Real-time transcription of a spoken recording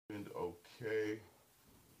And okay.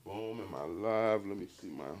 Boom, am I live? Let me see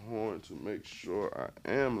my horn to make sure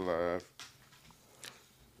I am live.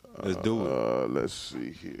 Let's do it. Let's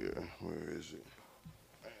see here. Where is it?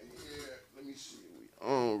 Yeah, let me see. We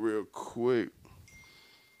on real quick.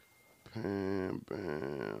 Bam,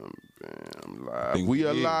 bam, bam. Live. We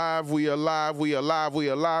are live. We are live. We are live. We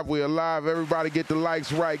are live. We are live. Everybody get the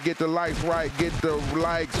likes right. Get the likes right. Get the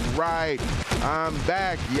likes right. I'm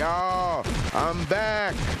back, y'all. I'm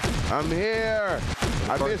back. I'm here.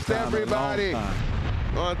 I missed everybody.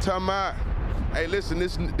 On time out. Hey, listen,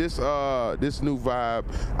 this new vibe.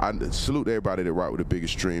 I salute everybody that rock with the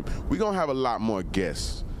biggest stream. We gonna have a lot more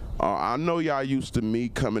guests. I know y'all used to me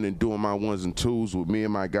coming and doing my ones and twos with me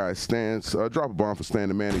and my guy Stan. Drop a bomb for Stan,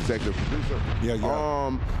 the man, executive producer.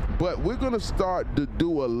 Yeah. But we're going to start to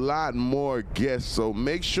do a lot more guests, so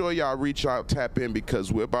make sure y'all reach out, tap in,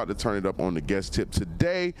 because we're about to turn it up on the guest tip.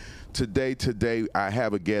 Today, I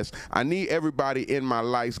have a guest. I need everybody in my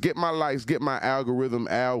likes. Get my likes, get my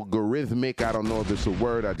algorithmic. I don't know if it's a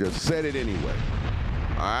word. I just said it anyway.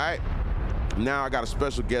 All right? Now I got a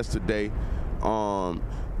special guest today.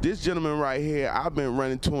 This gentleman right here, I've been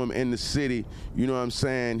running to him in the city. You know what I'm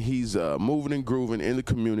saying? He's moving and grooving in the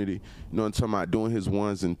community. You know what I'm talking about? Doing his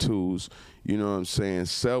ones and twos. You know what I'm saying?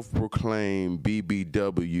 Self-proclaimed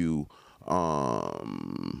BBW.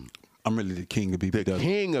 I'm really the king of BBW. The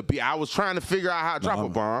king of I was trying to figure out how to drop a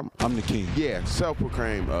bomb. I'm the king. Yeah,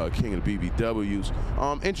 self-proclaimed king of the BBWs.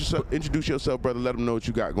 Introduce yourself, brother. Let them know what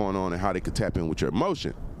you got going on and how they could tap in with your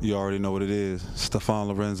emotion. You already know what it is. Stefan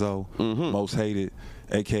Lorenzo, most hated,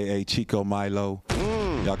 a.k.a. Chico Milo.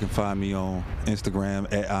 Y'all can find me on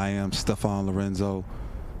Instagram at I am Stefan Lorenzo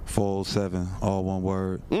 407, all one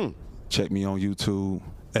word. Check me on YouTube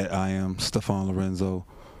at I am Stefan Lorenzo,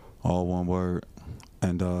 all one word.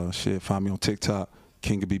 And find me on TikTok,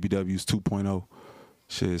 King of BBWs 2.0.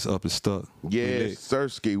 Shit, it's up and stuck. Yes,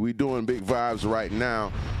 Sirski, we doing big vibes right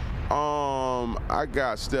now. I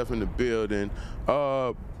got Steph in the building.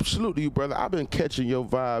 Salute to you, brother. I've been catching your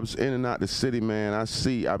vibes in and out the city, man.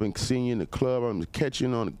 I've been seeing you in the club. I'm catching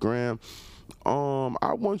you on the gram.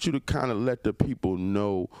 I want you to kind of let the people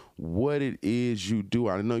know what it is you do.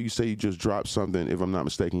 I know you say you just dropped something, if I'm not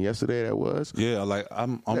mistaken, yesterday. That was. Yeah, like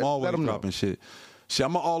I'm always dropping shit. Shit,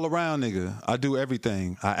 I'm an all-around nigga. I do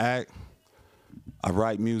everything. I act, I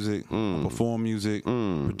write music, I perform music,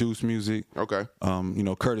 produce music. Okay.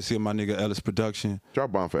 Courtesy of my nigga Ellis Production.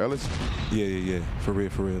 Drop bomb for Ellis? Yeah. For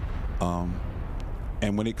real.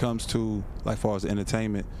 And when it comes to, like, far as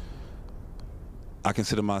entertainment, I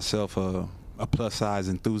consider myself a plus-size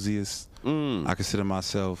enthusiast. I consider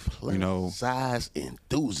myself, size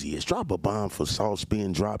enthusiast. Drop a bomb for sauce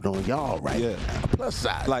being dropped on y'all, right? Yeah. A plus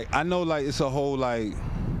size. Like, I know, like, it's a whole, like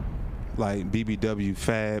BBW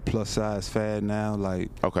fad, plus-size fad now.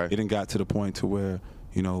 Like, okay. It done got to the point to where,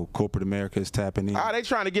 corporate America is tapping in. They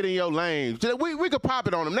trying to get in your lane. We could pop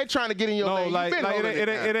it on them. They trying to get in your lane.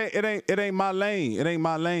 It ain't my lane. It ain't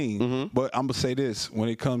my lane. But I'm gonna say this: when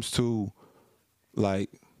it comes to,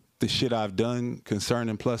 like, the shit I've done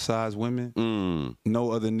concerning plus size women,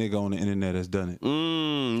 no other nigga on the internet has done it.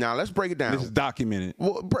 Now let's break it down. This is documented.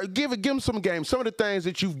 Well, give them some game. Some of the things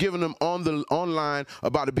that you've given them online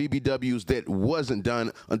about the BBWs that wasn't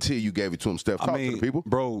done until you gave it to them. Steph, talk to the people,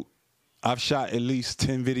 bro. I've shot at least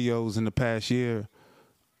 10 videos in the past year,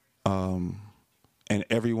 and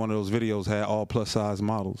every one of those videos had all plus size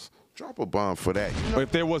models. Drop a bomb for that. But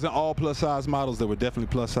if there wasn't all plus size models, there were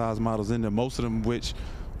definitely plus size models in there. Most of them, which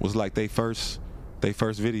was like they first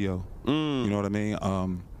video. You know what I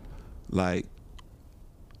mean? Like,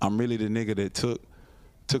 I'm really the nigga that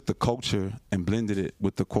took the culture and blended it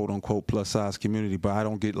with the quote unquote plus size community. But I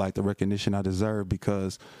don't get, like, the recognition I deserve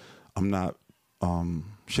because I'm not,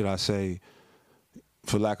 should I say,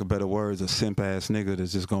 for lack of better words, a simp ass nigga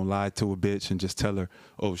that's just gonna lie to a bitch and just tell her,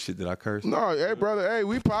 oh shit, did I curse? No, hey brother, hey,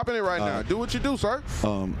 we popping it right now. Do what you do, sir.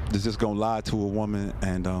 That's just gonna lie to a woman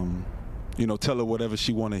and tell her whatever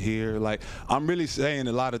she wanna hear. Like, I'm really saying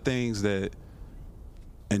a lot of things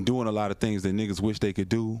and doing a lot of things that niggas wish they could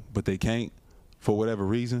do, but they can't for whatever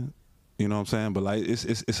reason. You know what I'm saying? But, like,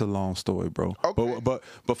 it's a long story, bro. Okay. But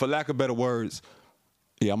for lack of better words,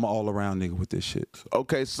 yeah, I'm an all-around nigga with this shit.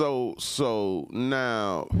 Okay, so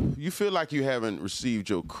now you feel like you haven't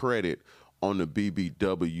received your credit on the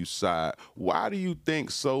BBW side. Why do you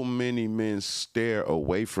think so many men stare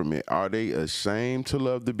away from it? Are they ashamed to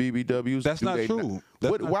love the BBWs? That's not true.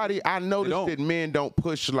 I noticed that men don't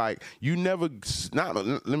push, like, you never, let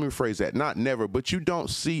me rephrase that, not never, but you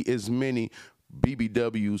don't see as many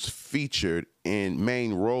BBWs featured in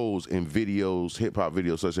main roles in videos, hip-hop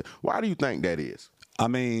videos. Why do you think that is? I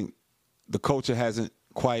mean, the culture hasn't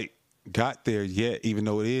quite got there yet, even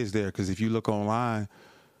though it is there. Because if you look online,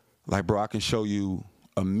 like, bro, I can show you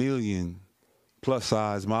 1 million plus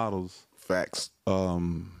size models. Facts.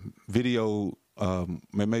 Video,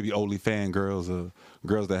 maybe OnlyFans girls or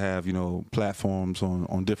girls that have, you know, platforms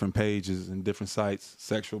on different pages and different sites,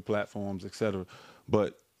 sexual platforms, etc.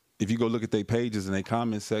 But if you go look at their pages and their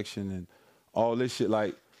comment section and all this shit,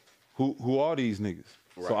 like, who are these niggas?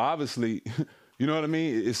 Right. So obviously, you know what I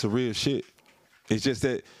mean? It's a real shit. It's just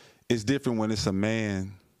that it's different when it's a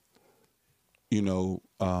man, you know,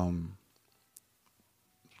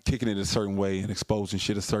 kicking it a certain way and exposing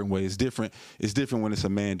shit a certain way. It's different. It's different when it's a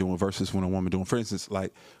man doing versus when a woman doing. For instance,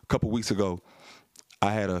 like a couple weeks ago,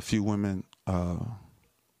 I had a few women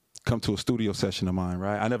come to a studio session of mine,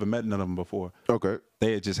 right? I never met none of them before. Okay.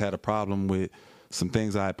 They had just had a problem with some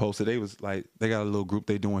things I had posted. They was like, they got a little group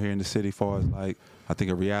they doing here in the city as far as like, I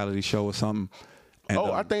think a reality show or something. And,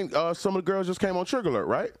 I think some of the girls just came on Trigger Alert,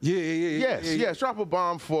 right? Yes. Drop a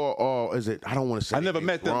bomb for, is it, I don't want to say I never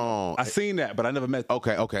met them. Wrong. I seen that, but I never met them.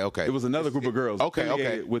 Okay. It was another group of girls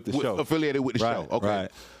affiliated with the show. Affiliated with the show, okay.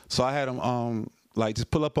 Right. So I had them, like,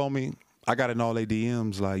 just pull up on me. I got in all their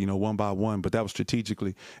DMs, like, you know, one by one, but that was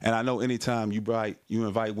strategically. And I know anytime you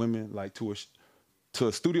invite women, like, to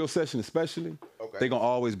a studio session especially, they going to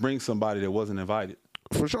always bring somebody that wasn't invited.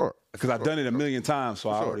 For sure. Because I've done it a million times, so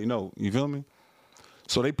I already know. You feel me?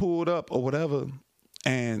 So they pulled up or whatever,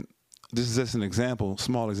 and this is just an example,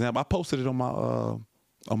 small example. I posted it on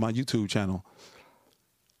my YouTube channel.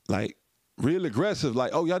 Like, real aggressive,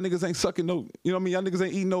 like, oh, y'all niggas ain't sucking no, you know what I mean? Y'all niggas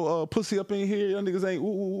ain't eating no pussy up in here. Y'all niggas ain't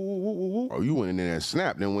ooh. Oh, you went in there and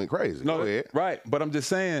snapped and went crazy. No, go ahead. Right, but I'm just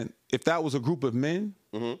saying, if that was a group of men,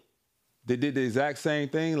 they did the exact same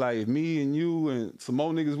thing. Like, if me and you and some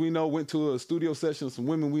more niggas we know went to a studio session with some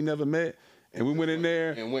women we never met, and we went in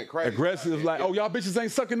there and went crazy, aggressive, like, oh, y'all bitches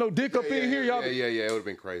ain't sucking no dick up in here. Y'all. Yeah, it would have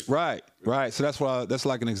been crazy. Right. So that's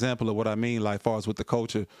like an example of what I mean, like, far as with the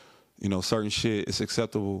culture, you know, certain shit is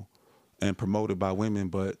acceptable and promoted by women,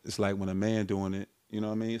 but it's like when a man doing it, you know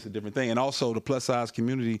what I mean? It's a different thing. And also the plus size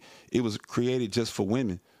community, it was created just for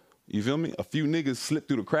women. You feel me? A few niggas slipped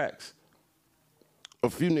through the cracks. A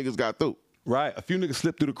few niggas got through. Right, a few niggas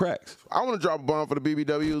slipped through the cracks. I want to drop a bomb for the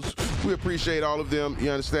BBWs. We appreciate all of them. You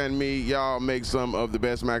understand me? Y'all make some of the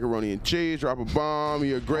best macaroni and cheese. Drop a bomb.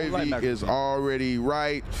 Your gravy is already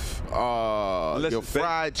right. Your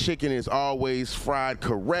fried chicken is always fried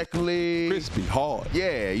correctly. Crispy, hard.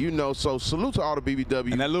 Yeah, you know, so salute to all the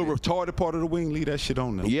BBWs. And that little retarded part of the wing, leave that shit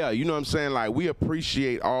on there. Yeah, you know what I'm saying? Like, we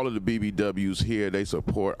appreciate all of the BBWs here. They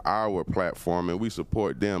support our platform, and we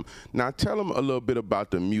support them. Now, tell them a little bit about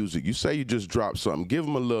the music. You say you just dropped something. Give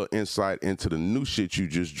them a little insight into the new shit you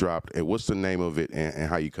just dropped, and what's the name of it, and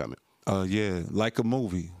how you coming? Yeah, Like a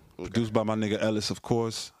Movie. Okay. Produced by my nigga Ellis, of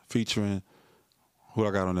course, featuring, who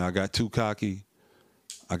I got on there? I got Too Cocky,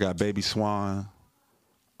 I got Baby Swan,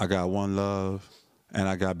 I got One Love, and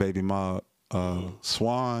I got Baby Mob.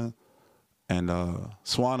 Swan and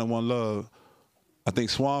One Love. I think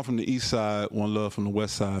Swan from the east side, One Love from the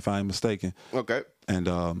west side, if I ain't mistaken. Okay.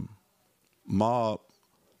 And Mob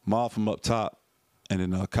from up top, and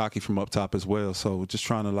then Cocky from up top as well. So just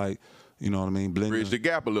trying to, like, you know what I mean? Bridge the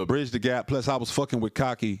gap a little bit. Bridge the gap. Plus, I was fucking with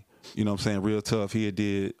Cocky, you know what I'm saying, real tough. He had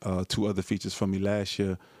did 2 other features for me last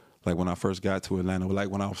year, like when I first got to Atlanta, like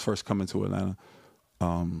when I was first coming to Atlanta.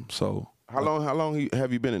 So how long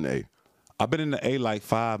have you been in the A? I've been in the A like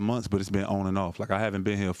 5 months, but it's been on and off. Like, I haven't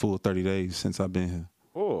been here a full 30 days since I've been here.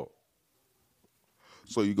 Oh.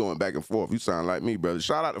 So you going back and forth. You sound like me, brother.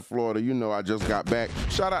 Shout out to Florida. You know I just got back.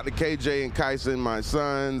 Shout out to KJ and Kyson, my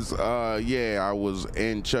sons. Yeah, I was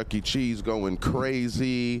in Chuck E. Cheese going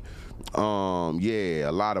crazy. Yeah,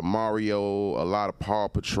 a lot of Mario, a lot of Paw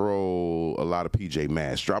Patrol, a lot of PJ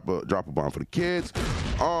Masks. Drop a bomb for the kids.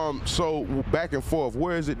 So back and forth,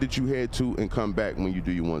 where is it that you head to and come back when you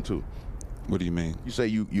do your 1-2? What do you mean? You say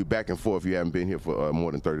you back and forth. You haven't been here for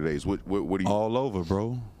more than 30 days. What do you? All over,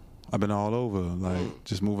 bro. I've been all over, like,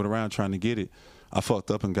 just moving around trying to get it. I fucked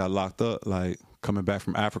up and got locked up, like, coming back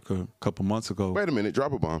from Africa a couple months ago. Wait a minute,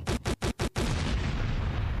 drop a bomb.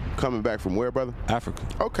 Coming back from where, brother? Africa.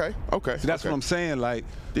 Okay. See, that's what I'm saying, like,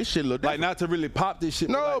 this shit look different. Like, not to really pop this shit.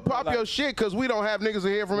 No, like, pop your shit, because we don't have niggas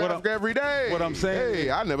in here from Africa every day. What I'm saying, hey,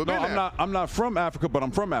 I never been there. I'm not from Africa, but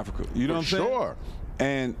I'm from Africa. You know what I'm saying? Sure.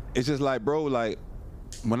 And it's just like, bro, like,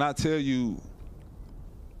 when I tell you,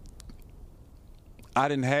 I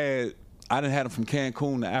didn't have them from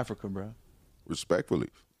Cancun to Africa, bro. Respectfully.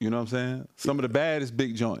 You know what I'm saying? Some of the baddest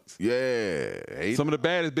big joints. Yeah. Some of the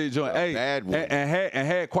baddest big joints. Hey, bad one. and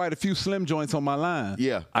had quite a few slim joints on my line.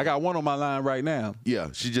 Yeah. I got one on my line right now. Yeah,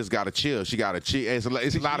 she just got to chill. She got to chill. It's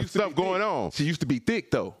a lot of stuff going on. She used to be thick,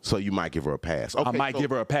 though. So you might give her a pass. Okay, I might give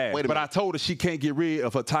her a pass. Wait a but minute. I told her she can't get rid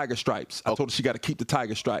of her tiger stripes. I told her she got to keep the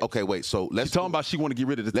tiger stripes. Okay, wait. So let's She's talking about she want to get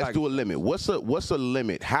rid of the tiger. Let's do a limit. What's a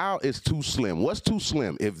limit? How is too slim? What's too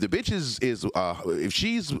slim? If the bitch is if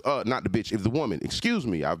she's not the bitch, if the woman, excuse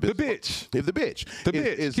me, I've been The bitch. If the bitch. The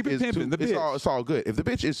bitch. Keep it pimping. The bitch. It's all good. If the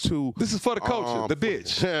bitch is too. This is for the culture. The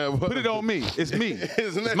bitch. Put it on me. It's me.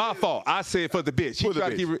 It's my fault. I said for the bitch. For the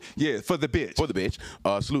bitch. For the bitch. For the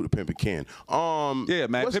bitch. Salute to Pimpin' Ken. Yeah,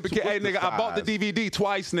 man. Pimpin' Ken. Hey, nigga, I bought the DVD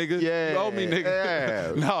twice, nigga. Yeah. You owe me, nigga.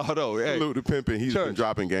 Yeah. No. Hey. Salute to Pimpin'. He's been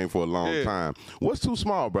dropping game for a long time. What's too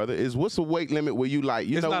small, brother? What's the weight limit where you like,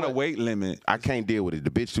 it's know not what? a weight limit. I can't deal with it. The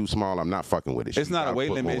bitch too small. I'm not fucking with it. It's not a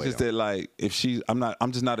weight limit. It's just that, like, if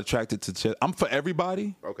I'm just not attracted to chest. I'm for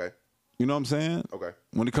everybody. Okay. You know what I'm saying? Okay.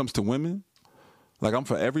 When it comes to women, like, I'm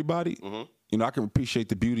for everybody. Mm-hmm. You know, I can appreciate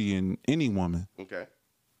the beauty in any woman. Okay.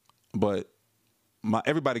 But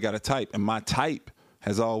everybody got a type, and my type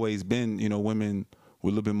has always been, you know, women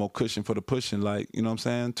with a little bit more cushion for the pushing, like, you know what I'm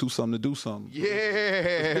saying? Too something to do something.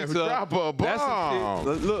 Yeah, drop a bomb.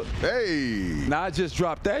 Look, hey. now I just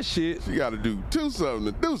dropped that shit. You got to do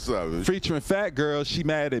something to do something. Featuring Fat Girl, she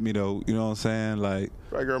mad at me though. You know what I'm saying? Like,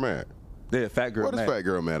 Fat Girl mad. Yeah, Fat Girl What mad. is Fat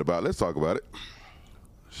Girl mad about? Let's talk about it.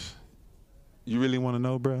 You really want to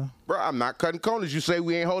know, bro? Bro, I'm not cutting corners. You say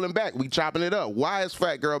we ain't holding back. We chopping it up. Why is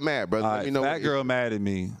Fat Girl mad, brother? All Let right, me know. Fat Girl mad at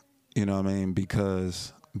me. You know what I mean?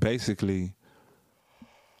 Because basically,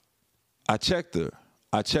 I checked her.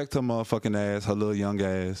 I checked her motherfucking ass, her little young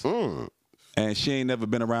ass. And she ain't never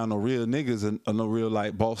been around no real niggas and no real,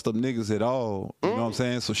 like, bossed up niggas at all. You know what I'm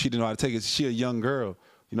saying? So she didn't know how to take it. She a young girl.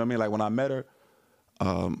 You know what I mean? Like, when I met her,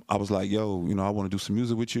 I was like, yo, you know, I want to do some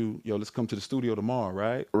music with you. Yo, let's come to the studio tomorrow,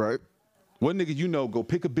 right? Right. What nigga you know, go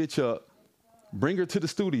pick a bitch up, bring her to the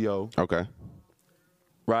studio. Okay.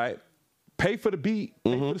 Right? Pay for the beat,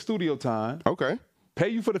 pay for the studio time. Okay. Pay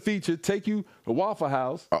you for the feature, take you to Waffle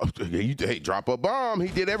House. Oh, hey, drop a bomb. He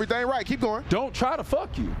did everything right. Keep going. Don't try to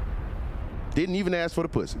fuck you. Didn't even ask for the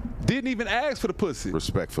pussy. Didn't even ask for the pussy.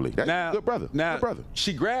 Respectfully. Now, good brother. Now, good brother.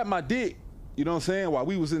 She grabbed my dick. You know what I'm saying? While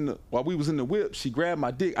we was in the whip, she grabbed my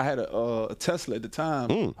dick. I had a Tesla at the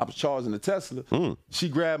time. I was charging the Tesla. She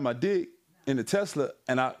grabbed my dick in the Tesla,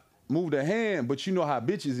 and I moved her hand. But you know how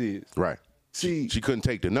bitches is. Right. See, she couldn't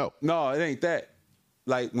take the no. No, it ain't that.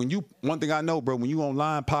 Like, one thing I know, bro, when you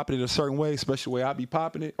online popping it a certain way, especially the way I be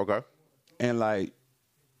popping it. Okay. And, like,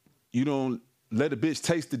 you don't let a bitch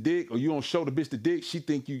taste the dick, or you don't show the bitch the dick, she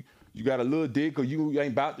think you got a little dick, or you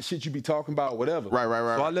ain't about the shit you be talking about, or whatever. Right.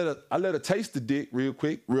 So I let her taste the dick real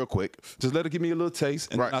quick. Just let her give me a little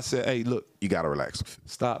taste. And then I said, hey, look. You got to relax.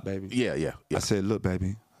 Stop, baby. Yeah. I said, look,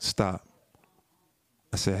 baby, stop.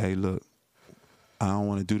 I said, hey, look, I don't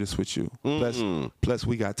want to do this with you. Plus,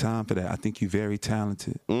 we got time for that. I think you're very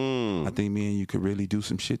talented. I think me and you could really do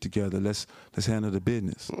some shit together. Let's handle the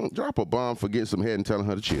business. Drop a bomb for getting some head and telling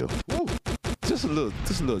her to chill. Woo. Just a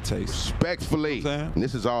little taste. Respectfully. You know what I'm saying? And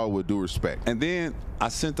this is all with due respect. And then I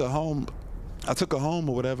sent her home. I took her home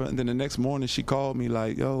or whatever. And then the next morning she called me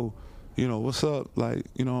like, yo, you know, what's up? Like,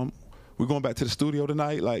 you know, we're going back to the studio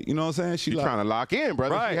tonight. Like, you know what I'm saying? She's like, trying to lock in,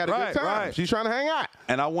 brother. Right, she had a good time. Right. She's trying to hang out.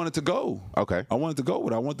 And I wanted to go. Okay. I wanted to go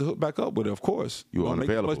with her. I wanted to hook back up with her, of course. You were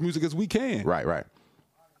unavailable. Make as much music as we can. Right.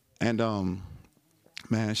 And,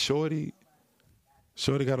 man, Shorty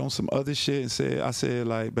got on some other shit and I said,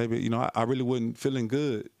 like, baby, you know, I really wasn't feeling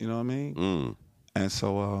good. You know what I mean? And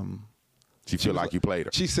so she feel like you played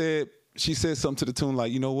her. She said something to the tune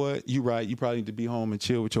like, you know what? You right. You probably need to be home and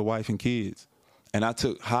chill with your wife and kids. And I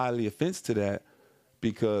took highly offense to that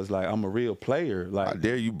because, like, I'm a real player. Like, how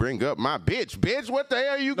dare you bring up my bitch? Bitch, what the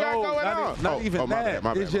hell you got going on? Not even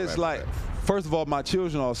that. It's just like, first of all, my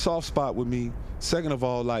children are a soft spot with me. Second of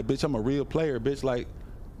all, like, bitch, I'm a real player. Bitch, like,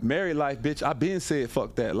 married life, bitch, I been said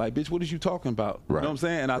fuck that. Like, bitch, what is you talking about? Right. You know what I'm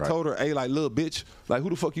saying? And I told her, hey, like, little bitch, like, who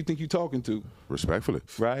the fuck you think you talking to? Respectfully.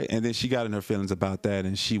 Right? And then she got in her feelings about that,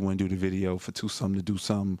 and she wouldn't do the video for Too Something to Do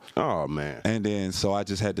Something. Oh, man. And then, so I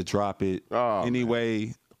just had to drop it. Oh,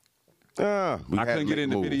 anyway, I couldn't get in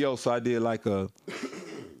the video, so I did, like, a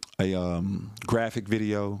graphic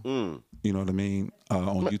video. You know what I mean?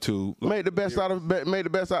 On YouTube. Made the best out of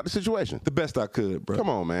the situation. The best I could, bro. Come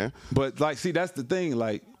on, man. But, like, see, that's the thing.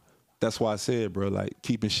 Like, that's why I said, bro, like,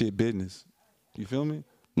 keeping shit business. You feel me?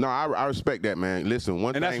 No, I respect that, man. Listen,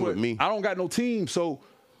 one thing with me. I don't got no team, so,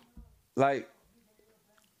 like,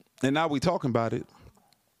 and now we talking about it.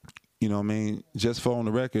 You know what I mean? Just for on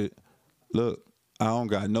the record, look, I don't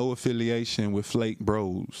got no affiliation with flake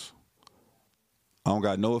bros. I don't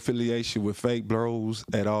got no affiliation with fake bros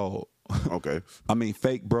at all. Okay. I mean,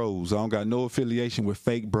 fake bros. I don't got no affiliation with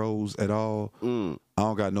fake bros at all. I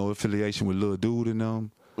don't got no affiliation with Lil Dude and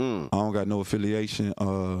them. I don't got no affiliation,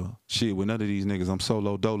 with none of these niggas. I'm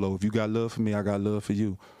solo dolo. If you got love for me, I got love for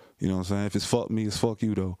you. You know what I'm saying? If it's fuck me, it's fuck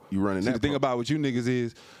you, though. You running that. The thing about what you niggas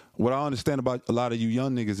is, what I understand about a lot of you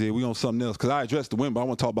young niggas is we on something else. Because I address the women, but I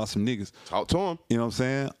want to talk about some niggas. Talk to them. You know what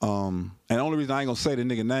I'm saying? And the only reason I ain't going to say the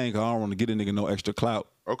nigga name because I don't want to get a nigga no extra clout.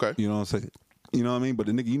 Okay. You know what I'm saying? You know what I mean? But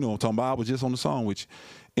the nigga, you know what I'm talking about. I was just on the song with you.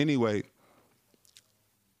 Anyway,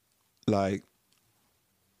 like,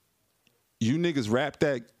 you niggas rap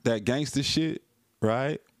that gangster shit,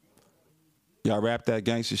 right? Y'all rap that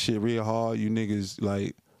gangster shit real hard. You niggas,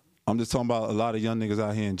 like, I'm just talking about a lot of young niggas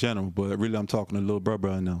out here in general, but really I'm talking to Lil Brother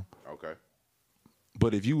and them. Okay.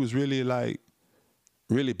 But if you was really, like,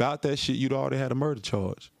 really about that shit, you'd already had a murder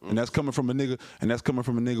charge. And that's coming from a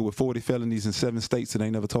nigga, with 40 felonies in 7 states that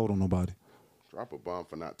ain't never told on nobody. Drop a bomb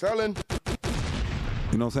for not telling.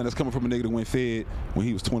 You know what I'm saying? That's coming from a nigga that went fed when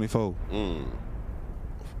he was 24.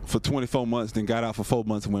 For 24 months, then got out for 4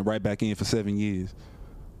 months and went right back in for 7 years.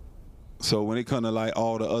 So when it come to like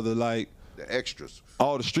all the other like the extras,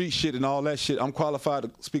 all the street shit and all that shit, I'm qualified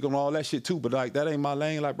to speak on all that shit too. But like that ain't my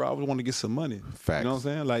lane. Like, bro, I just want to get some money. Facts. You know what I'm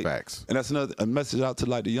saying? Like, facts. And that's a message out to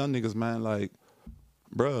like the young niggas, man. Like,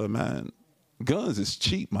 bro, man, guns is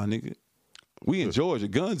cheap, my nigga. We in Georgia,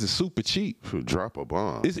 guns is super cheap. Drop a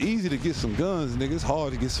bomb. It's easy to get some guns, nigga. It's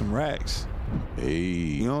hard to get some racks. Hey.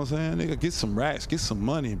 You know what I'm saying, nigga? Get some racks, get some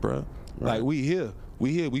money, bro. Right. Like, we here,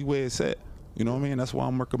 we where it's at. You know what I mean? That's why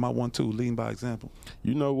I'm working my 1-2, leading by example.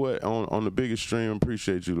 You know what? On the biggest stream,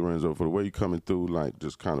 appreciate you, Lorenzo, for the way you coming through, like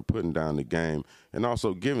just kind of putting down the game and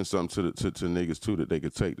also giving something to niggas too that they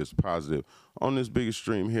could take that's positive. On this biggest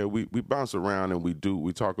stream here, we bounce around and we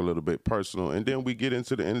talk a little bit personal, and then we get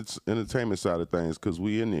into the entertainment side of things because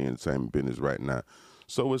we in the entertainment business right now.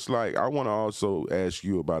 So it's like I want to also ask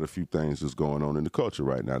you about a few things that's going on in the culture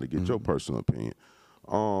right now to get your personal opinion.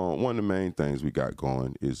 One of the main things we got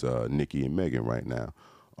going is Nicki and Megan right now.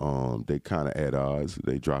 They kind of at odds.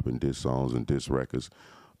 They dropping diss songs and diss records.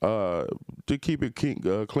 To keep it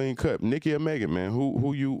clean cut, Nicki or Megan, man,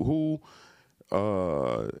 who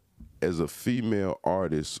as a female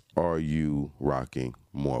artist are you rocking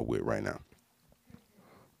more with right now?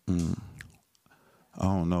 I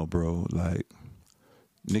don't know, bro. Like,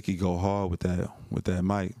 Nicki go hard with that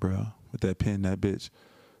mic, bro. With that pen, that bitch.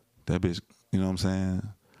 You know what I'm saying?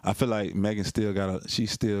 I feel like Megan still got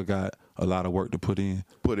a lot of work to put in.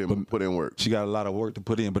 Put in work. She got a lot of work to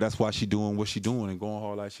put in, but that's why she doing what she doing and going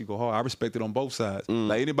hard like she go hard. I respect it on both sides.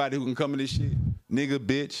 Like anybody who can come in this shit, nigga,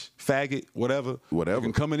 bitch, faggot, whatever, who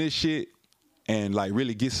can come in this shit and like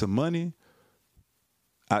really get some money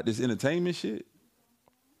out this entertainment shit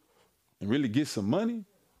and really get some money,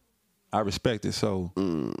 I respect it. So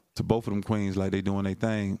to both of them queens, like they doing their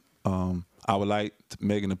thing. I would like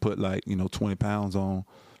Megan to put like, 20 pounds on.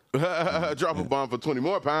 Drop a bomb for 20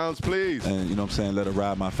 more pounds, please. And you know what I'm saying, let her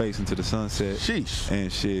ride my face into the sunset. Sheesh.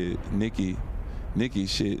 And shit, Nicki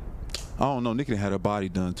shit. I don't know, Nicki had her body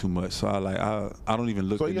done too much. So I don't even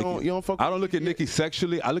look at Nicki. I don't look at Nicki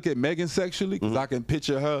sexually. I look at Megan sexually because I can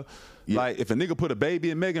picture her like if a nigga put a baby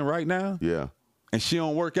in Megan right now. Yeah. And she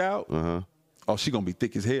don't work out. Oh, she gonna be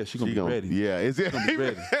thick as hell. She gonna be ready. Yeah, is it? Gonna be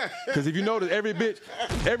ready. Because if you notice, every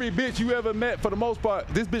bitch you ever met, for the most part,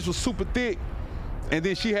 this bitch was super thick, and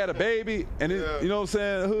then she had a baby, and then, you know what I'm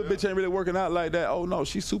saying? The hood bitch ain't really working out like that. Oh no,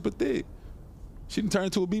 she's super thick. She done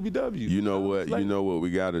turned into a BBW. You know what? Like,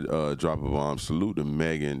 we gotta drop a bomb. Salute to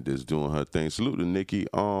Megan that's doing her thing. Salute to Nicki.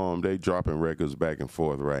 They dropping records back and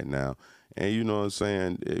forth right now. And you know what I'm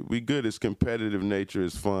saying? We good. It's competitive nature.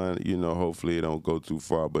 It's fun. Hopefully it don't go too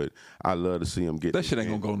far. But I love to see them get that shit ain't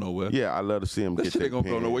gonna go nowhere. Yeah, I love to see them get that shit ain't gonna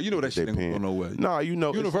go nowhere. You know that shit ain't gonna go nowhere. No,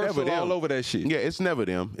 Universal it's never them. all over that shit. Yeah, it's never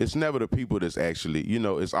them. It's never the people that's actually,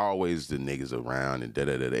 it's always the niggas around and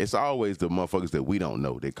da-da-da-da. It's always the motherfuckers that we don't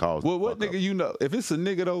know that cause. Well, what nigga you know? If it's a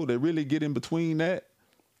nigga though that really get in between that,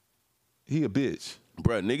 he a bitch.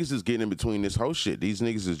 Bruh, niggas is getting in between this whole shit. These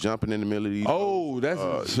niggas is jumping in the middle of these. Oh,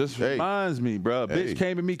 that's just reminds me, bruh. Bitch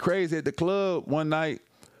came at me crazy at the club one night,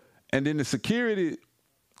 and then the security,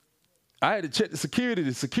 I had to check the security.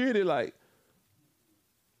 The security like,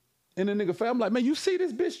 and the nigga, I'm like, man, you see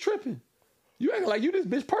this bitch tripping? You acting like you this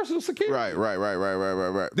bitch personal security. Right.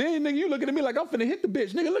 Then nigga, you looking at me like I'm finna hit the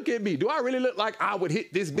bitch. Nigga, look at me. Do I really look like I would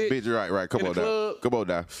hit this bitch? Bitch, right. Come on, down. Come on,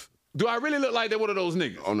 down. Do I really look like that one of those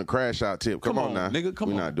niggas? On the crash out tip. Come on now. Nigga, come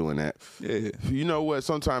on. We're not doing that. Yeah. You know what?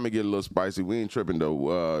 Sometimes it get a little spicy. We ain't tripping,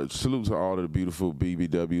 though. Salute to all of the beautiful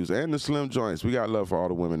BBWs and the slim joints. We got love for all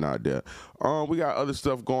the women out there. We got other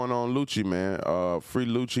stuff going on. Lucci, man. Free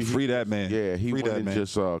Lucci. Free that man. Yeah, he Free went that and man.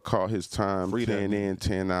 just caught his time. Free 10 that in,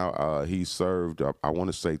 10 out. He served, I want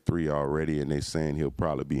to say 3 already, and they saying he'll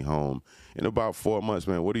probably be home in about 4 months,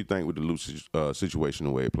 man. What do you think with the Lucci situation,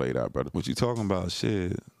 the way it played out, brother? What you talking about?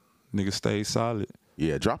 Shit. Nigga stay solid.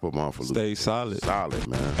 Yeah, drop a bomb for Lucci. Stay solid. Solid,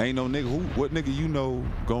 man. Ain't no nigga what nigga you know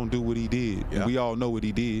gonna do what he did. Yeah. And we all know what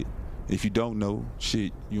he did. If you don't know,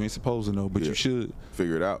 shit, you ain't supposed to know, but you should.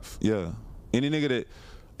 Figure it out. Yeah. Any nigga that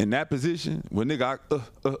in that position, when nigga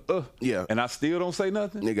Yeah. and I still don't say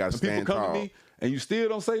nothing. Nigga gotta and stand people come tall. to me and you still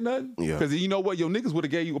don't say nothing. Yeah. Because you know what? Your niggas would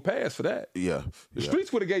have gave you a pass for that. Yeah. The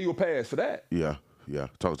streets would have gave you a pass for that. Yeah.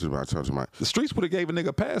 Talk to me. The streets would have gave a nigga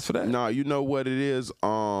a pass for that. Nah, you know what it is?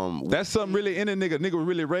 That's something really in a nigga. Nigga was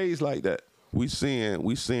really raised like that. We seeing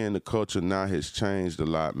the culture now has changed a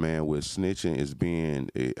lot, man. Where snitching is being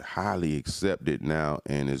highly accepted now,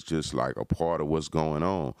 and it's just like a part of what's going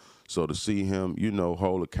on. So to see him,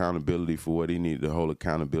 hold accountability for what he needed to hold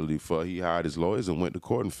accountability for, he hired his lawyers and went to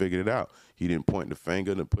court and figured it out. He didn't point the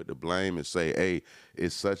finger and put the blame and say, hey,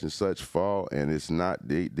 it's such and such fault and it's not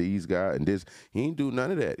these guys and this. He ain't do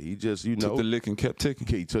none of that. He just, took the lick and kept ticking.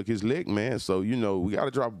 He took his lick, man. So, we got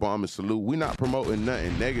to drop a bomb and salute. We're not promoting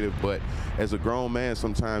nothing negative, but as a grown man,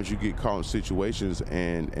 sometimes you get caught in situations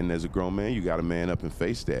and as a grown man, you got to man up and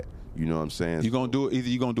face that. You know what I'm saying? You gonna do it either.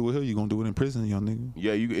 You gonna do it here. You gonna do it in prison, young nigga.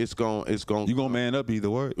 Yeah, it's going. You gonna man up either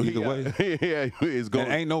way. Yeah, it's going.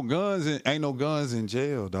 Ain't no guns in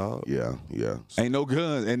jail, dog. Yeah. Ain't no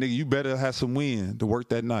guns, and nigga, you better have some wind to work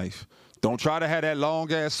that knife. Don't try to have that long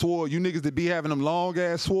ass sword. You niggas that be having them long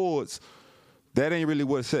ass swords, that ain't really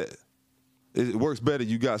what it said. It works better.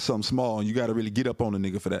 You got something small, and you got to really get up on a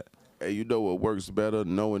nigga for that. Hey, you know what works better?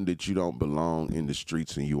 Knowing that you don't belong in the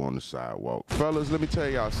streets and you on the sidewalk. Fellas, let me tell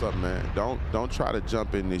y'all something, man. Don't try to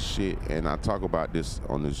jump in this shit. And I talk about this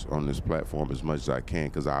on this platform as much as I can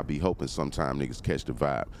because I'll be hoping sometime niggas catch the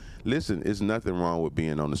vibe. Listen, it's nothing wrong with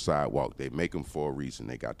being on the sidewalk. They make them for a reason.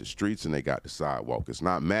 They got the streets and they got the sidewalk. It's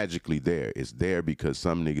not magically there. It's there because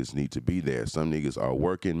some niggas need to be there. Some niggas are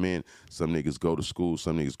working men. Some niggas go to school.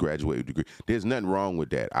 Some niggas graduate with a degree. There's nothing wrong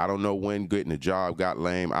with that. I don't know when getting a job got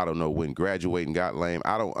lame. I don't know when graduating got lame.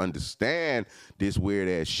 I don't understand this weird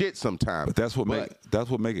ass shit sometimes. But that's what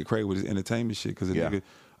make it crazy with this entertainment shit. Because a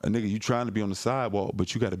nigga, you trying to be on the sidewalk,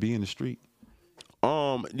 but you got to be in the street.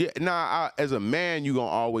 As a man, you gonna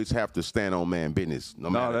always have to stand on man business.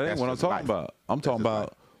 No, that ain't what I'm talking about. I'm talking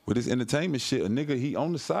about with this entertainment shit. A nigga, he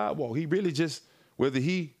on the sidewalk. He really just, whether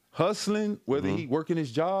he hustling, whether he working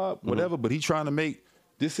his job, whatever, but he trying to make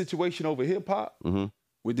this situation over hip hop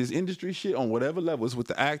with this industry shit on whatever level. It's with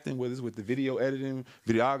the acting, whether it's with the video editing,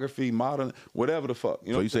 videography, modeling, whatever the fuck.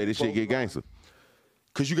 You know so you say this shit get gangster?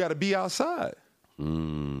 Cause you got to be outside.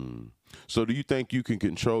 So do you think you can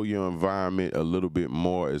control your environment a little bit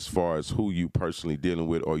more as far as who you personally dealing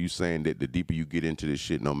with, or are you saying that the deeper you get into this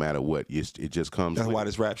shit, no matter what, it just comes? That's why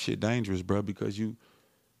this rap shit dangerous, bro. Because you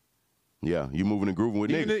moving and grooving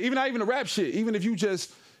with niggas. Even not even the rap shit. Even if you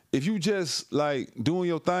just like doing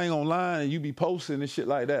your thing online and you be posting and shit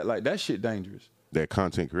like that shit dangerous. That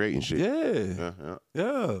content creating shit. Yeah.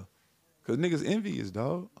 Cause niggas envious,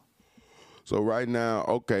 dog. So right now,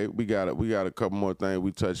 okay, we got a couple more things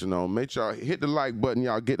we touching on. Make sure y'all hit the like button.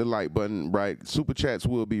 Y'all get the like button, right? Super chats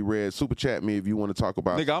will be read. Super chat me if you want to talk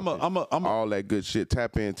about nigga, I'm all that good shit.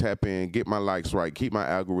 Tap in, get my likes right, keep my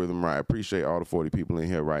algorithm right. I appreciate all the 40 people in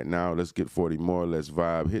here right now. Let's get 40 more. Let's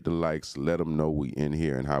vibe. Hit the likes. Let them know we in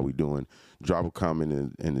here and how we doing. Drop a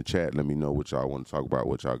comment in the chat. Let me know what y'all want to talk about,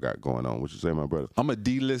 what y'all got going on. What you say, my brother? I'm a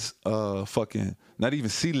D-list, not even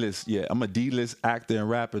C-list yet. I'm a D-list actor and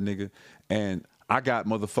rapper, nigga. And I got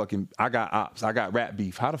ops. I got rap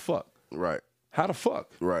beef. How the fuck? Right. How the fuck?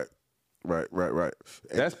 Right.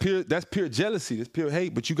 That's pure jealousy. That's pure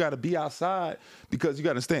hate. But you got to be outside because you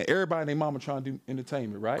got to understand everybody and their mama trying to do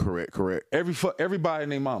entertainment, right? Correct. Everybody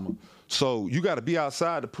and their mama. So you got to be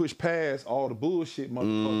outside to push past all the bullshit,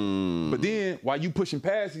 motherfuckers. But then while you pushing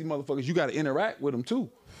past these motherfuckers, you got to interact with them too.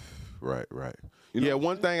 Right. You know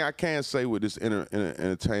one thing I can say with this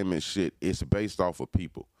entertainment shit, it's based off of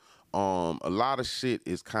people. a lot of shit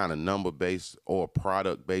is kind of number based or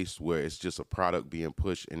product based, where it's just a product being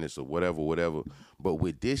pushed and it's a whatever. But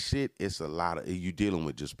with this shit, it's a lot of you dealing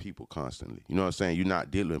with just people constantly. You know what I'm saying? You're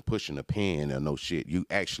not dealing pushing a pen or no shit. You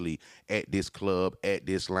actually at this club, at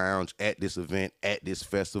this lounge, at this event, at this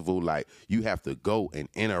festival. Like you have to go and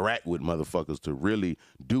interact with motherfuckers to really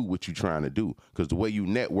do what you're trying to do. Because the way you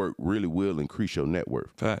network really will increase your net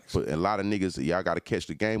worth. Facts. But a lot of niggas, y'all got to catch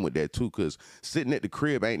the game with that too. Because sitting at the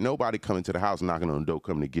crib, ain't nobody coming to the house knocking on the door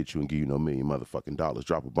coming to get you and give you no $1 million motherfucking dollars.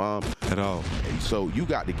 Drop a bomb at all. So you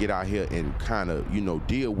got to get out here and kind of,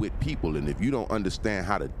 deal with people. And if you don't understand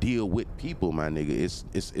how to deal with people, my nigga,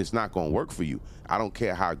 it's not gonna work for you. I don't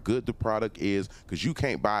care how good the product is, because you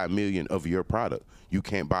can't buy 1 million of your product. You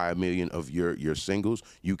can't buy 1 million of your singles.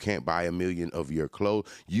 You can't buy 1 million of your clothes.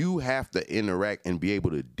 You have to interact and be able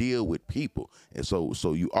to deal with people. And so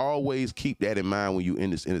you always keep that in mind when you in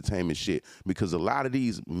this entertainment shit, because a lot of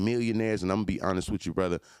these millionaires, and I'm gonna be honest with you,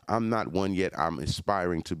 brother, I'm not one yet. I'm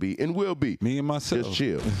aspiring to be and will be. Me and myself. Just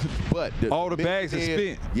chill. But all the bags are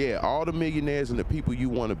spent. Yeah, all the millionaires and the people you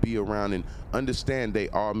want to be around, and understand they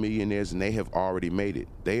are millionaires and they have already made it.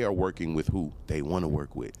 They are working with who they want to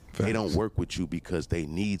work with. Facts. They don't work with you because they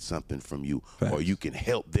need something from you. Facts. Or you can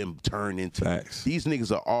help them turn into. Facts. These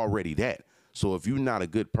niggas are already that. So if you're not a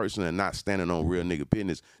good person and not standing on real nigga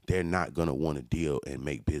business, they're not gonna want to deal and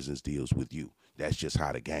make business deals with you. That's just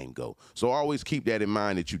how the game go. So always keep that in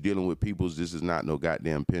mind, that you're dealing with peoples. This is not no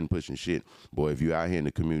goddamn pen pushing shit. Boy, if you're out here in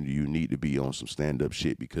the community, you need to be on some stand up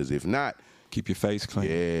shit, because if not, keep your face clean.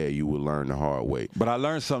 Yeah, you will learn the hard way. But I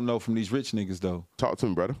learned something though from these rich niggas though. Talk to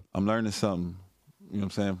me, brother. I'm learning something. You know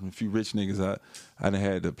what I'm saying? From a few rich niggas I done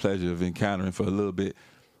had the pleasure of encountering for a little bit.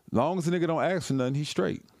 Long as the nigga don't ask for nothing, he's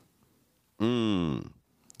straight. Long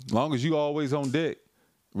as you always on deck,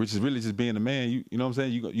 which is really just being a man, you know what I'm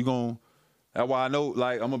saying? You gon', that's why I know,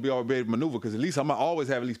 like, I'm gonna be all ready to maneuver, because at least I'm gonna always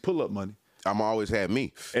have at least pull-up money. I'ma always have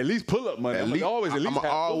me. At least pull-up money. I'ma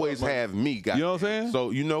always have me. You know what I'm saying?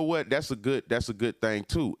 So you know what? That's a good thing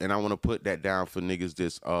too. And I want to put that down for niggas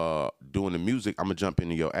that's doing the music. I'm gonna jump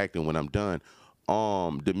into your acting when I'm done.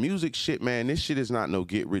 The music shit, man, this shit is not no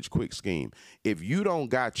get rich quick scheme. If you don't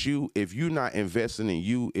got you, if you're not investing in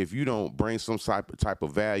you, if you don't bring some type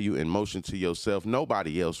of value and motion to yourself,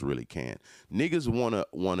 nobody else really can. Niggas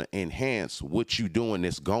wanna enhance what you doing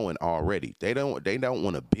that's going already. They don't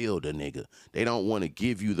want to build a nigga. They don't want to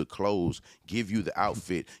give you the clothes, give you the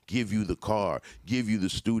outfit, give you the car, give you the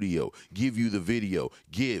studio, give you the video,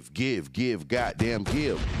 give, goddamn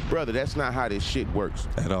give. Brother, that's not how this shit works.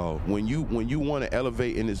 At all. When you want to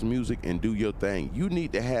elevate in this music and do your thing, you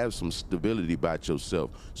need to have some stability about yourself,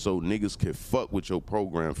 so niggas can fuck with your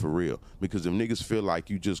program for real. Because if niggas feel like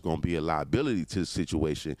you just gonna be a liability to the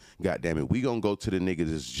situation, goddamn it, we gonna go to the nigga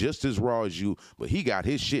that's just as raw as you, but he got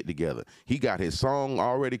his shit together. He got his song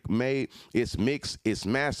already made, it's mixed, it's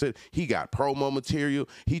mastered, he got promo material,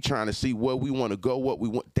 he trying to see where we want to go, what we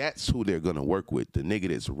want. That's who they're gonna work with, the nigga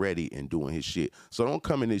that's ready and doing his shit. So don't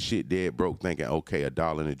come in this shit dead broke thinking, okay,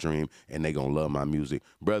 $1 in a dream and they gonna love my music.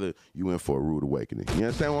 Brother, you in for a rude awakening. You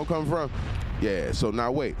understand where I'm coming from? Yeah, so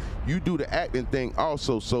now wait, you do the acting thing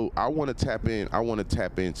also, so I want to tap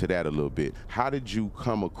into that a little bit. How did you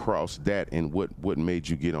come across that, and what made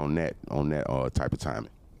you get on that type of timing?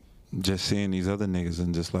 Just seeing these other niggas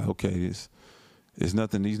and just like, okay, it's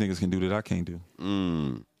nothing these niggas can do that I can't do.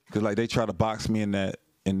 Cause like they try to box me in that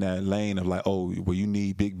lane of like, oh, well, you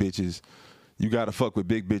need big bitches. You gotta fuck with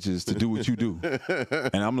big bitches to do what you do.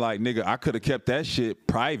 And I'm like, nigga, I could have kept that shit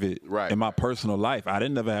private in my personal life. I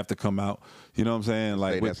didn't never have to come out. You know what I'm saying?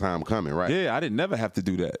 Like, that's how I'm coming, right? Yeah, I didn't never have to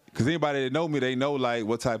do that. Cause anybody that know me, they know like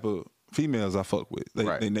what type of females I fuck with.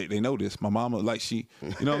 They know this. My mama, like she,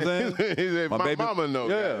 you know what I'm saying? my mama know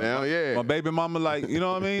that now, yeah. My baby mama, like, you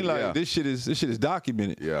know what I mean? Like this shit is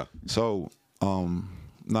documented. Yeah. So,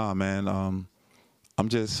 nah, man, I'm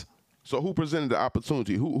just. So who presented the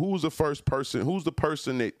opportunity? Who was the first person? Who's the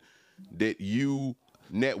person that you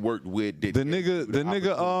networked with? The nigga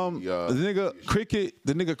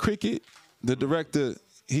Cricket, the director.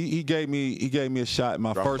 He gave me a shot in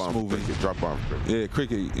my first movie. Drop off Cricket. Yeah,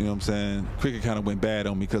 Cricket. You know what I'm saying? Cricket kind of went bad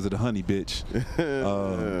on me because of the honey bitch,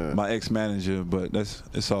 my ex-manager. But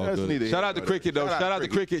it's all good. Shout out to Cricket though. Shout out to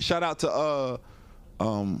Cricket. Shout out to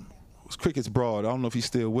Cricket's broad. I don't know if he's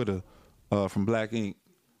still with her from Black Ink.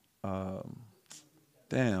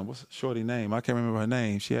 Damn, what's shorty name? I can't remember her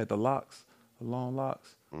name. She had the locks, the long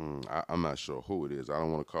locks. I'm not sure who it is. I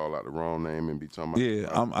don't want to call out the wrong name and be talking about.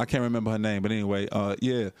 Yeah, I can't remember her name, but anyway,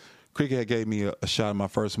 yeah, Cricket had gave me a shot in my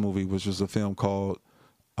first movie, which was a film called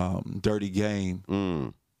Dirty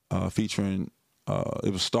Game, featuring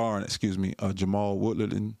it was starring, Jamal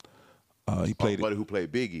Woodland He played buddy who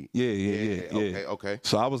played Biggie. Yeah. Okay.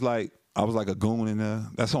 So I was like a goon in there.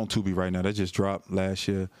 That's on Tubi right now. That just dropped last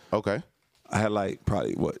year. Okay. I had like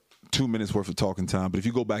probably 2 minutes worth of talking time. But if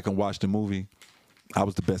you go back and watch the movie, I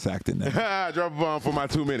was the best actor in that movie. Drop a bomb for my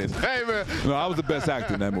 2 minutes. Hey, man. No, I was the best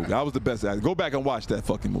actor in that movie. I was the best actor. Go back and watch that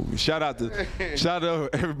fucking movie. Shout out to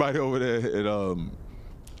everybody over there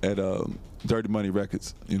at Dirty Money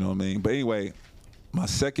Records. You know what I mean? But anyway, my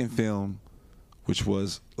second film, which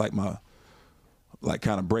was like my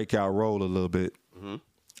kind of breakout role a little bit,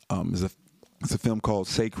 is a film called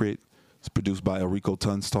Sacred. It's produced by Enrico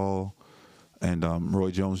Tunstall and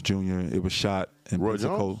Roy Jones Jr. It was shot in Roy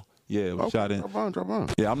Jones? Yeah, it was shot in. Drop on.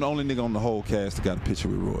 Yeah, I'm the only nigga on the whole cast that got a picture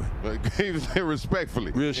with Roy.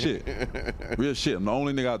 Respectfully. Real shit. Real shit. I'm the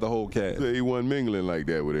only nigga out the whole cast. So he wasn't mingling like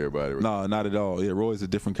that with everybody. Right? No, not at all. Yeah, Roy's a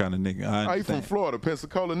different kind of nigga. He from Florida,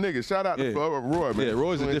 Pensacola nigga. Shout out to Roy, man. Yeah,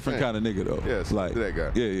 Roy's a different kind of nigga, though. Yeah, salute to that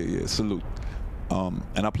guy. Yeah. Salute.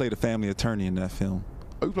 And I played a family attorney in that film.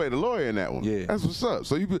 Oh, you played a lawyer in that one. Yeah. That's what's up.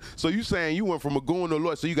 So you saying you went from a goon to a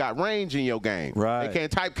lawyer, so you got range in your game. Right. They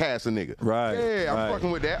can't typecast a nigga. Right. Yeah, I'm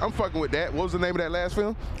fucking with that. What was the name of that last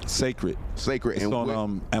film? Sacred. Sacred. It's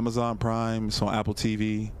on Amazon Prime. It's on Apple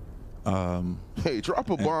TV. Hey,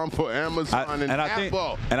 drop a bomb for Amazon and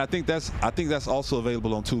Apple. I think that's also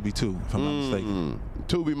available on Tubi too, if I'm not mistaken.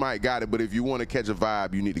 Tubi might got it, but if you want to catch a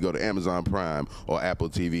vibe, you need to go to Amazon Prime or Apple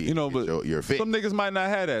TV. You know, but your fit. Some niggas might not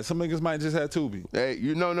have that. Some niggas might just have Tubi. Hey,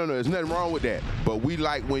 no. There's nothing wrong with that. But we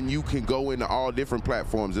like when you can go into all different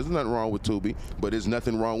platforms. There's nothing wrong with Tubi, but there's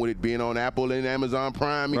nothing wrong with it being on Apple and Amazon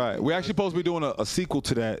Prime. Right. We're actually supposed to be doing a sequel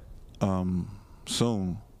to that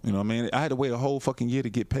soon. You know what I mean? I had to wait a whole fucking year to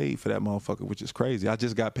get paid for that motherfucker, which is crazy. I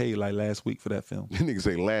just got paid like last week for that film. Niggas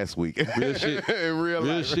say last week. Real shit. In real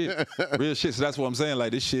life. Shit. Real shit. So that's what I'm saying.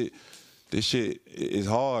 Like this shit is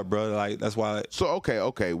hard, bro. Like that's why. So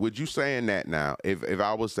okay. Would you saying that now? If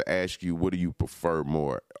I was to ask you, what do you prefer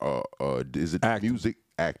more? Is it acting. Music,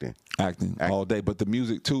 acting all day? But the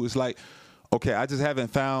music too. It's like, okay, I just haven't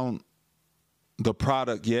found the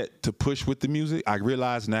product yet to push with the music. I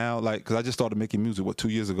realize now, like, because I just started making music 2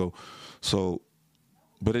 years ago. So,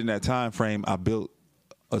 but in that time frame, I built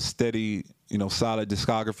a steady, solid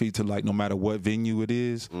discography to like no matter what venue it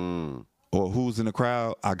is or who's in the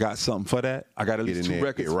crowd, I got something for that. I got at least 2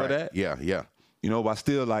 records for that. Yeah. But I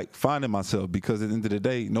still like finding myself because at the end of the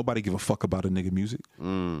day, nobody give a fuck about a nigga music.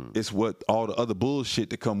 It's what all the other bullshit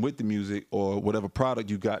that come with the music or whatever product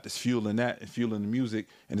you got that's fueling that and fueling the music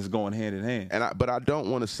and it's going hand in hand. But I don't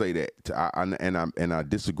want to say that, and I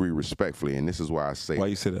disagree respectfully, and this is why I say. Why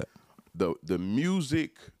you say that? The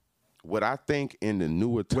music, what I think in the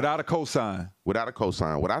newer time, without a cosign,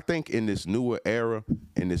 what I think in this newer era,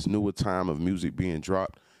 in this newer time of music being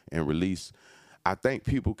dropped and released, I think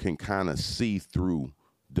people can kind of see through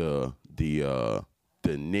the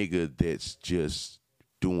nigga that's just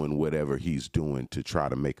doing whatever he's doing to try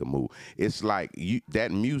to make a move. It's like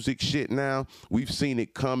that music shit now, we've seen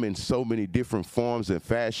it come in so many different forms and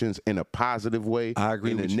fashions in a positive way, I agree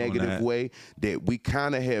in a negative way, that we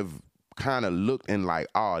kind of looked and like,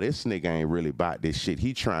 oh, this nigga ain't really about this shit.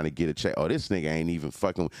 He trying to get a check. Oh, this nigga ain't even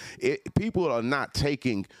fucking. People are not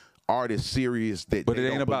taking artists serious. But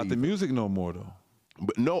it ain't about the music no more, though.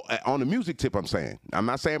 But no, on the music tip, I'm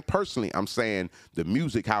not saying personally, I'm saying the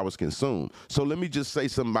music, how it's consumed. So let me just say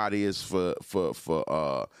somebody is for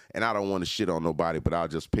and I don't want to shit on nobody, but I'll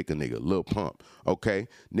just pick a nigga, Lil Pump, okay?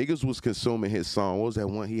 Niggas was consuming his song. What was that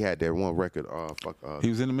one? He had that one record, he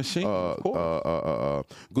was in the machine, Gucci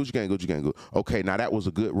Gang. Okay, now that was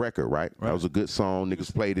a good record, right? That was a good song.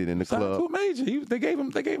 Niggas played it in the club. To a major. They gave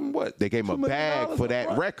him what? They gave him a bag for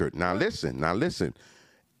that record. Now listen.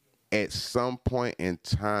 At some point in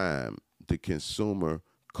time, the consumer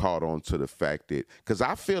caught on to the fact that, because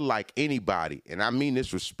I feel like anybody, and I mean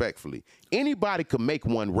this respectfully, anybody could make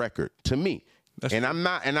one record to me. I'm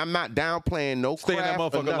not downplaying no Stay in that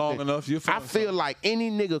craft motherfucker long enough. I feel like any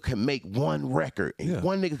nigga can make one record, and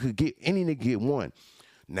one nigga could get any nigga get one.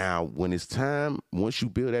 Now, when it's time, once you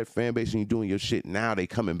build that fan base and you're doing your shit, now they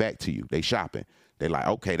coming back to you. They shopping. They like,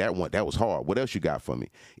 okay, that was hard. What else you got for me?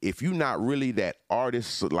 If you're not really that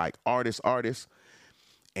artist, like artist,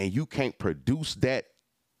 and you can't produce that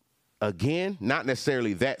again, not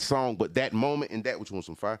necessarily that song, but that moment and that, which one,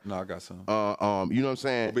 some fire? No, I got some. You know what I'm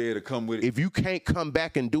saying? I'll be able to come with it. If you can't come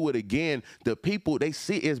back and do it again, the people, they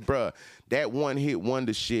see it's, bruh, that one hit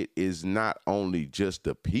wonder shit is not only just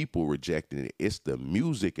the people rejecting it, it's the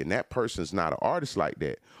music, and that person's not an artist like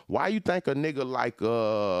that. Why you think a nigga like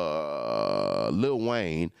Lil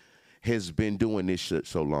Wayne has been doing this shit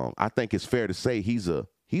so long? I think it's fair to say he's a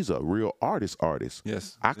he's a real artist.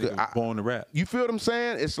 Yes, I could born to rap. You feel what I'm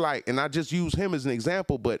saying? It's like, and I just use him as an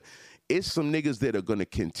example, but it's some niggas that are gonna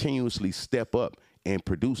continuously step up and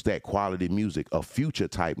produce that quality music. A Future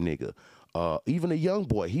type nigga, even a young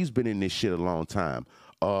boy. He's been in this shit a long time.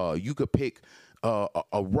 You could pick a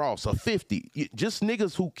Ross, a 50, just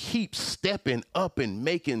niggas who keep stepping up and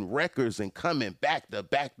making records and coming back to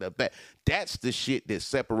back to back. That's the shit that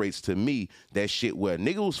separates to me that shit where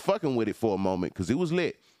nigga was fucking with it for a moment because it was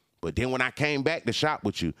lit. But then when I came back to shop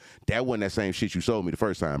with you, that wasn't that same shit you sold me the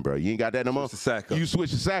first time, bro. You ain't got that no more? You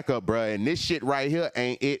switched the sack up, bro. And this shit right here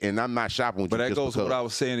ain't it, and I'm not shopping with you. But that goes to what I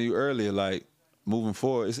was saying to you earlier, like, moving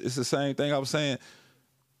forward, it's the same thing I was saying.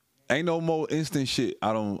 Ain't no more instant shit.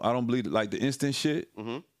 I don't believe it. Like the instant shit,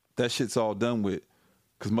 that shit's all done with.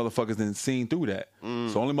 Cause motherfuckers done seen through that.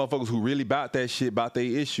 So only motherfuckers who really bout that shit, bout their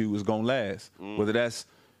issue is gonna last. Whether that's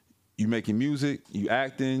you making music, you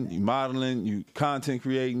acting, you modeling, you content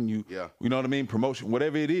creating, you know what I mean, promotion,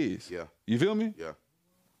 whatever it is. Yeah. You feel me? Yeah.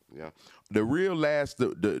 The real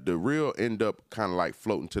the real end up kind of like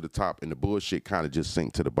floating to the top, and the bullshit kind of just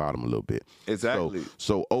sink to the bottom a little bit. Exactly.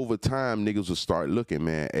 So over time, niggas will start looking,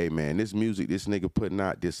 man. Hey, man, this music, this nigga putting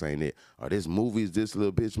out, this ain't it. Or this movies, this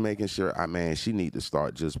little bitch making sure, man, she need to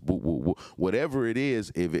start just whatever it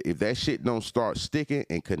is. If that shit don't start sticking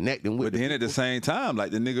and connecting with. But then at the same time,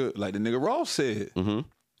 like the nigga Ross said,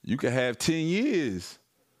 you could have 10 years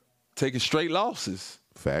taking straight losses.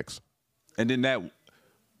 Facts. And then that.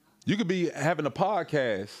 You could be having a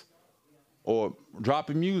podcast or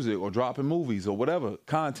dropping music or dropping movies or whatever,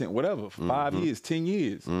 content, whatever, for 5 years, 10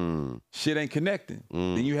 years. Shit ain't connecting.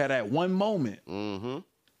 Then you had that one moment.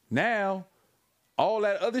 Now, all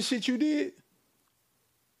that other shit you did,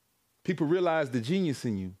 people realize the genius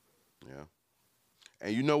in you. Yeah.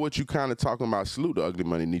 And you know what you kind of talking about? Salute the Ugly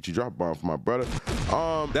Money Nicki. Drop a bomb for my brother.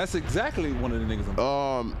 That's exactly one of the niggas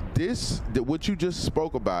I'm what you just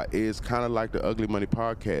spoke about is kind of like the Ugly Money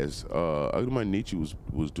podcast. Ugly Money Nicki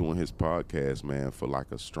was doing his podcast, man, for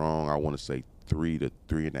like a strong, I want to say 3 to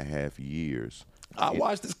 3.5 years. I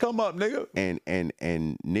watched this come up, nigga. And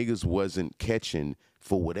niggas wasn't catching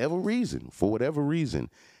for whatever reason.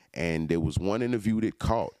 And there was one interview that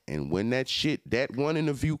caught. And when that one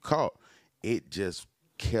interview caught, it just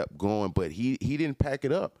kept going, but he didn't pack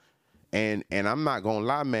it up, and I'm not gonna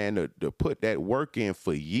lie, man. To put that work in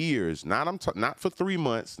for years, not for 3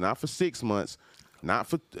 months, not for 6 months, not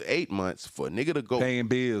for 8 months, for a nigga to go paying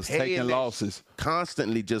bills, taking losses,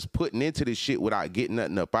 constantly just putting into this shit without getting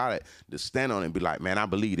nothing up out of it. To stand on it and be like, man, I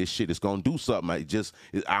believe this shit is gonna do something.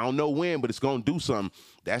 I don't know when, but it's gonna do something.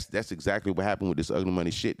 That's exactly what happened with this Ugly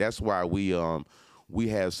Money shit. That's why we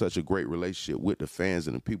have such a great relationship with the fans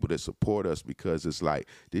and the people that support us, because it's like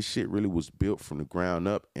this shit really was built from the ground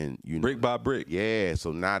up, and brick by brick. Yeah.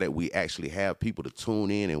 So now that we actually have people to tune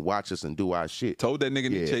in and watch us and do our shit. Told that nigga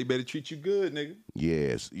Nicki better treat you good, nigga.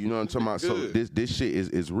 Yes. You know what I'm talking about? So this shit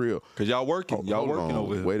is real. Cause y'all working. Y'all working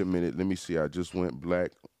over here. Wait a minute. Let me see. I just went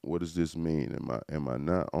black. What does this mean? Am I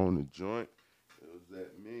not on the joint? What does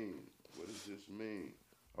that mean? What does this mean?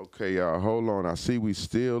 Okay, y'all, hold on. I see we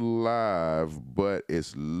still live, but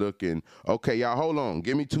it's looking okay. Y'all, hold on.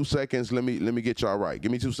 Give me 2 seconds. Let me get y'all right.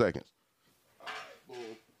 Give me 2 seconds. All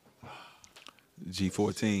right, boom.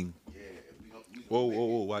 G14. Yeah.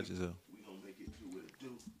 Whoa. Watch yourself. We gonna make it do what it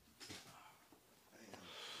do. Damn.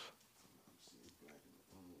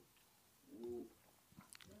 Woo.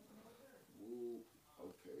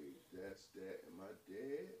 Okay, that's that. Am I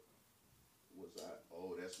dead?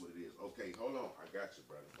 Oh, that's what it is. Okay, hold on. I got you,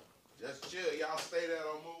 brother. Just chill. Y'all stay there.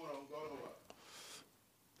 Don't move. Don't go nowhere.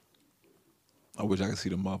 I wish I could see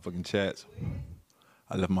the motherfucking chats.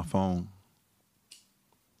 I left my phone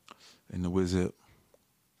in the WizZip.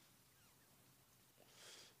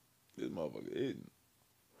 This motherfucker hidden.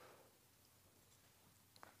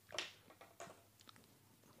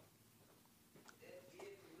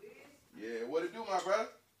 Yeah, what it do, my brother?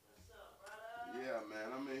 Yeah,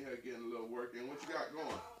 man, I'm in here getting a little work in. What you got going?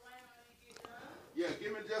 Yeah,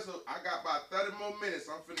 give me I got about 30 more minutes.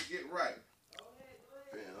 I'm finna get right.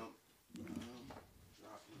 Bam.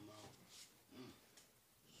 Drop them out.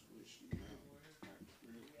 Switch them out.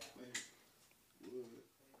 Wood.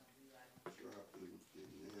 Drop them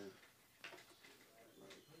in there.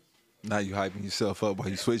 Now you hyping yourself up while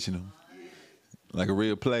you switching them. Like a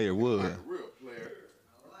real player would. Like a real player.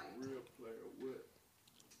 Would.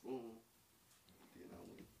 Boom. Then I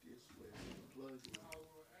went this way. Plug in.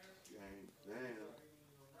 Damn.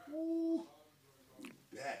 Woo. We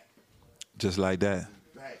back. Just like that.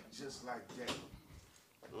 Back just like that.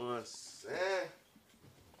 You know what I'm saying?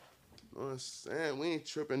 You know what I'm saying? We ain't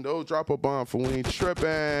tripping. Don't drop a bomb for we ain't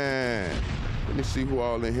tripping. Let me see who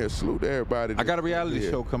all in here. Salute to everybody. I got a reality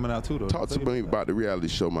show coming out too, though. Talk to me about the reality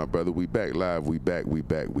show, my brother. We back live. We back. Let's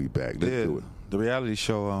do it. The reality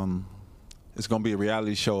show, it's going to be a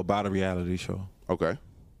reality show about a reality show. Okay.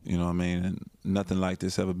 You know what I mean? And nothing like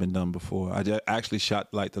this ever been done before. I actually shot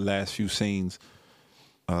like the last few scenes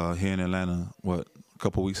here in Atlanta, a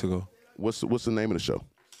couple weeks ago. What's the name of the show?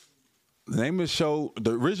 The name of the show,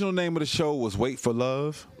 the original name of the show was Wait for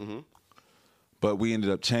Love, but we ended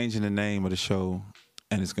up changing the name of the show,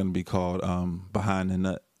 and it's going to be called Behind the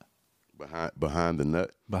Nut. Behind the Nut?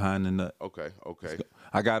 Behind the Nut. Okay.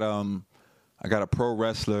 I got a pro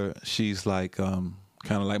wrestler. She's like kind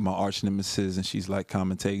of like my arch nemesis, and she's like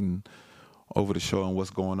commentating over the show and what's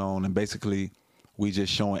going on. And basically, we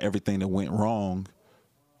just showing everything that went wrong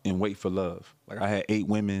in Wait for Love. Like I had 8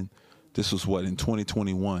 women. This was in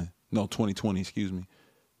 2021. No, 2020, excuse me.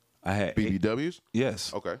 I had BBWs?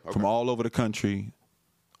 Yes. Okay. From all over the country.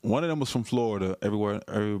 One of them was from Florida.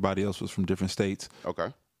 Everybody else was from different states.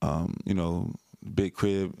 Okay. You know, big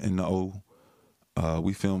crib in the O.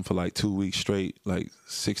 We filmed for like 2 weeks straight, like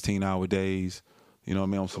 16-hour days. You know what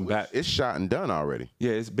I mean? On some back. It's shot and done already.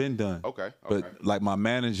 Yeah, it's been done. Okay. But like my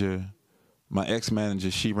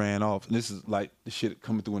ex-manager, she ran off. And this is like the shit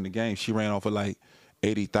coming through in the game. She ran off with like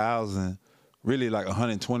 80,000. Really like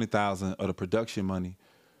 120,000 of the production money.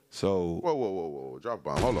 So whoa, drop a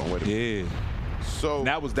bomb. Hold on, wait a minute. Yeah. So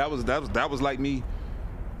that was like me.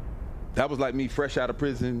 That was like me fresh out of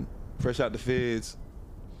prison, fresh out the feds.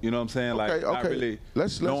 You know what I'm saying? Like not really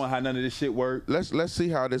knowing how none of this shit worked. Let's see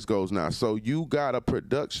how this goes now. So you got a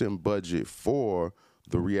production budget for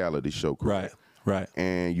the reality show, correct? Right.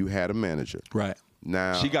 And you had a manager. Right.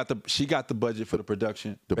 Now she got the budget for the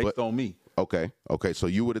production based on me. Okay. So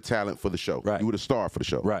you were the talent for the show. Right. You were the star for the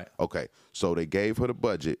show. Right. Okay. So they gave her the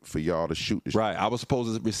budget for y'all to shoot the show. Right. I was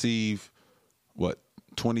supposed to receive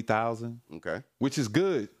 20,000. Okay. Which is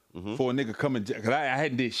good for a nigga coming. Cause I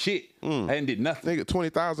hadn't did shit. I hadn't did nothing. Nigga,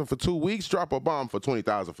 20,000 for 2 weeks. Drop a bomb for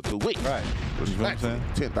 20,000 for 2 weeks. Right. You know what I'm saying?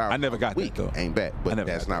 10,000. I never got that though. Ain't bad, but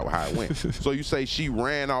that's not how it went. So you say she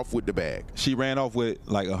ran off with the bag? She ran off with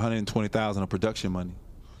like 120,000 of production money.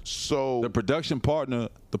 So the production partner,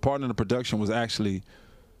 the partner in the production was actually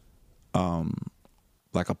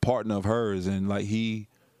like a partner of hers, and like he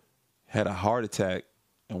had a heart attack,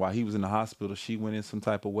 and while he was in the hospital, she went in some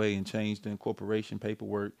type of way and changed the incorporation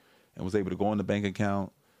paperwork and was able to go in the bank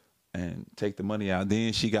account and take the money out.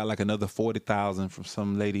 Then she got like another 40,000 from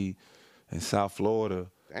some lady in South Florida.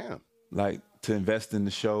 Damn. Like to invest in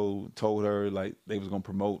the show, told her like they was gonna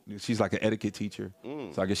promote. She's like an etiquette teacher,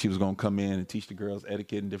 so I guess she was gonna come in and teach the girls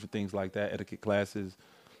etiquette and different things like that, etiquette classes,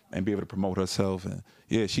 and be able to promote herself. And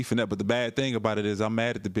yeah, she finette. But the bad thing about it is I'm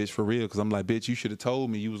mad at the bitch for real, because I'm like, bitch, you should have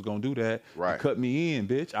told me you was gonna do that. Right. And cut me in,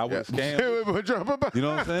 bitch. I would have scammed. You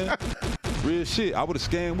know what I'm saying? Real shit. I would have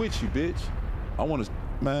scammed with you, bitch. I want to.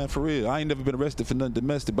 Man, for real, I ain't never been arrested for nothing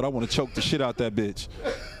domestic, but I want to choke the shit out that bitch.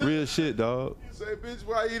 Real shit, dog. You say, bitch,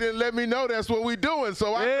 why you didn't let me know that's what we doing?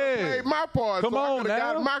 So I played my part. Come on now.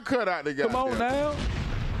 Got my cut out the Come on now.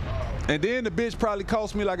 And then the bitch probably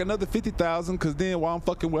cost me like another 50,000, because then while I'm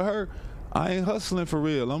fucking with her, I ain't hustling for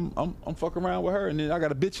real. I'm fucking around with her, and then I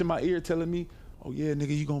got a bitch in my ear telling me, oh yeah,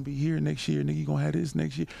 nigga, you gonna be here next year, nigga, you gonna have this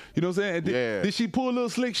next year. You know what I'm saying? And then she pull a little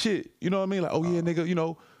slick shit. You know what I mean? Like, oh yeah, nigga, you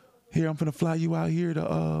know, here, I'm finna fly you out here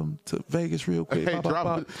to Vegas real quick. Hey,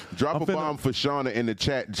 drop a bomb for Shauna in the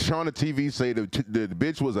chat. Shauna TV say the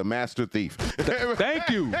bitch was a master thief. Thank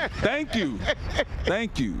you.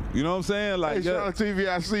 You know what I'm saying? Like, hey, Shauna TV,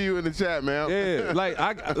 I see you in the chat, man. Yeah,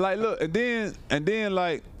 like look, and then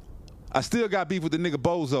like, I still got beef with the nigga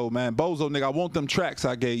Bozo, man. Bozo, nigga, I want them tracks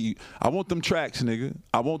I gave you. I want them tracks, nigga.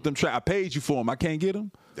 I want them tracks. I paid you for them. I can't get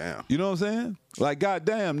them. Damn. You know what I'm saying? Like,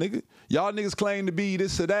 goddamn, nigga. Y'all niggas claim to be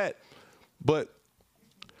this or that, but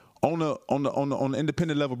on the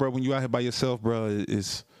independent level, bro, when you out here by yourself, bro,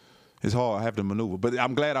 it's hard. I have to maneuver. But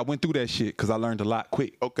I'm glad I went through that shit, because I learned a lot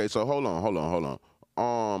quick. Okay, so hold on.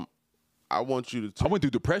 I want you to. I went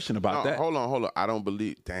through depression about that. Hold on. I don't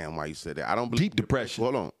believe. Damn, why you said that? I don't believe. Deep depression.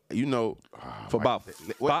 Hold on. You know, for about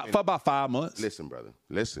 5 months. Listen, brother.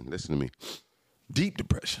 Listen to me. Deep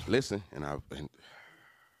depression. Listen, and I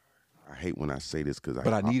hate when I say this, because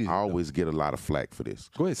I always get a lot of flack for this.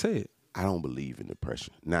 Go ahead, say it. I don't believe in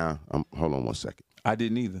depression. Now, hold on one second. I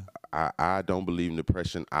didn't either. I don't believe in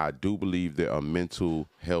depression. I do believe there are mental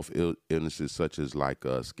health illnesses such as like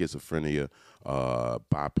schizophrenia,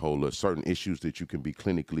 bipolar, certain issues that you can be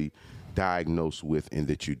clinically diagnosed with and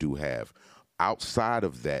that you do have. Outside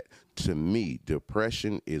of that, to me,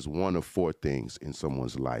 depression is one of 4 things in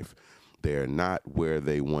someone's life. They're not where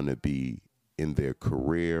they want to be in their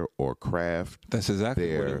career or craft. That's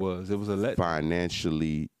exactly what it was. It was a letdown.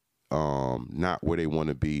 Financially, not where they want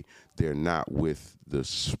to be. They're not with the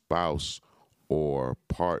spouse or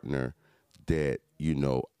partner that, you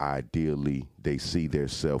know, ideally they see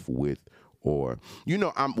themselves with. Or, you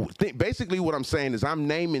know, basically what I'm saying is I'm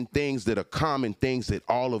naming things that are common things that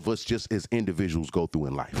all of us just as individuals go through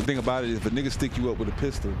in life. The thing about it is, if a nigga stick you up with a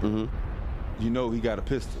pistol, you know he got a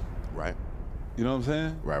pistol. Right. You know what I'm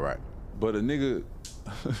saying? Right. But a nigga,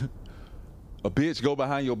 a bitch go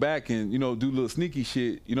behind your back and, you know, do little sneaky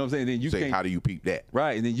shit, you know what I'm saying? Then you say, can't. how do you peep that?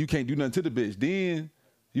 Right, and then you can't do nothing to the bitch. Then,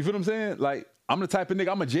 you feel what I'm saying? Like, I'm the type of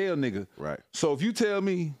nigga, I'm a jail nigga. Right. So if you tell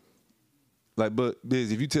me, like, but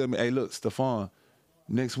Biz, if you tell me, hey, look, Stephon,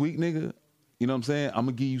 next week, nigga, you know what I'm saying? I'm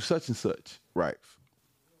gonna give you such and such. Right.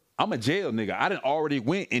 I'm a jail nigga. I done already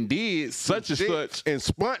went and did such and such. And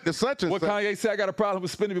spun to such and what such. What Kanye said, I got a problem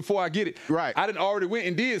with spending before I get it. Right. I done already went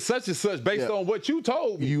and did such and such based on what you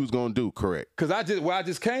told me. You was gonna do, correct. Because where I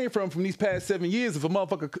just came from these past 7 years, if a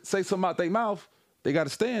motherfucker say something out their mouth, they got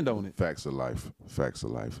to stand on it. Facts of life. Facts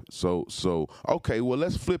of life. So okay, well,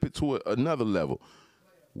 let's flip it to another level.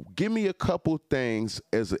 Give me a couple things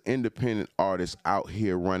as an independent artist out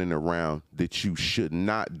here running around that you should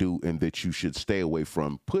not do and that you should stay away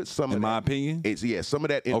from. Put some of that. In my opinion? Some of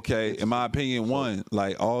that. Okay, in my opinion, one,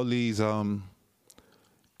 like all these,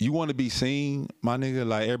 you want to be seen, my nigga,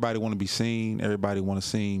 like everybody want to be seen. Everybody want to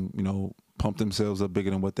seem, you know, pump themselves up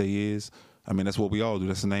bigger than what they is. I mean, that's what we all do.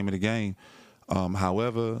 That's the name of the game.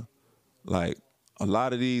 However, like a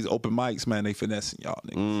lot of these open mics, man, they finessing y'all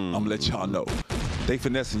niggas. I'm gonna let y'all know. They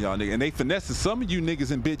finessing y'all niggas. And they finessing some of you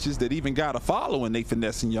niggas and bitches that even got a following, they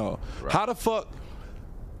finessing y'all. Right. How the fuck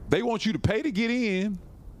they want you to pay to get in,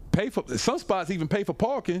 pay for some spots even pay for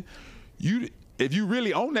parking. If you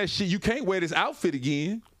really own that shit, you can't wear this outfit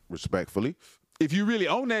again. Respectfully. If you really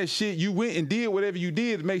own that shit, you went and did whatever you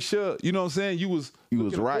did to make sure, you know what I'm saying, you was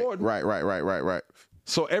right. Right.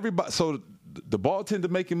 So the bartender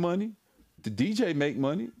making money, the DJ make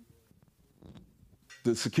money,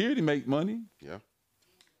 the security make money. Yeah.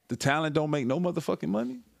 The talent don't make no motherfucking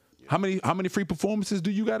money. Yeah. How many free performances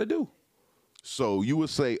do you got to do? So you would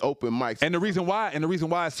say open mics. And the reason why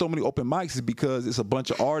it's so many open mics is because it's a bunch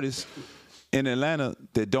of artists in Atlanta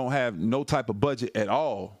that don't have no type of budget at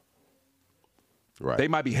all. Right. They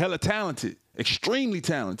might be hella talented, extremely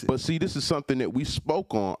talented. But see, this is something that we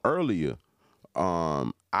spoke on earlier.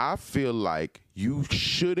 I feel like you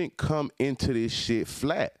shouldn't come into this shit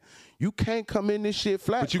flat. You can't come in this shit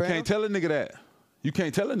flat. But you can't tell a nigga that. You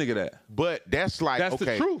can't tell a nigga that. But that's like, that's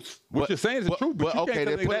okay. The truth. What you're saying is the truth. But you can't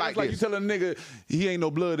tell a nigga that. It's like you tell a nigga he ain't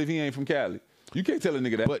no blood if he ain't from Cali. You can't tell a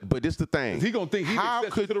nigga that. But this the thing. He gonna think he's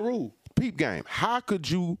exception to the rule. Peep game. How could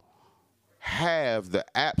you have the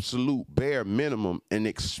absolute bare minimum and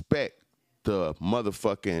expect the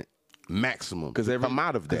motherfucking maximum to come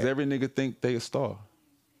out of that? Because every nigga think they a star.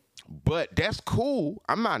 But that's cool.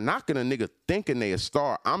 I'm not knocking a nigga thinking they a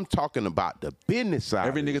star. I'm talking about the business side.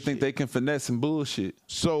 Every nigga think they can finesse and bullshit.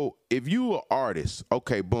 So if you an artist,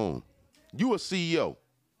 okay, boom. You a CEO.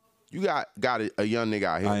 You got a young nigga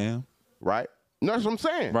out here. I am. Right? No, that's what I'm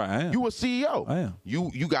saying. Right, I am. You a CEO. I am.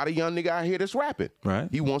 You got a young nigga out here that's rapping. Right.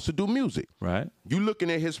 He wants to do music. Right. You looking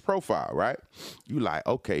at his profile, right? You like,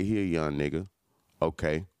 okay, he a young nigga.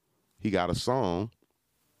 Okay. He got a song.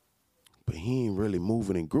 But he ain't really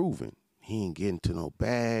moving and grooving. He ain't getting to no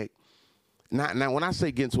bag. Now, when I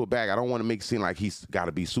say get into a bag, I don't want to make it seem like he's got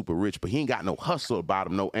to be super rich, but he ain't got no hustle about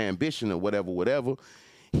him, no ambition or whatever.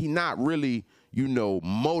 He not really, you know,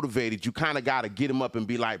 motivated. You kind of got to get him up and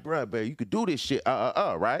be like, bruh, babe, you could do this shit,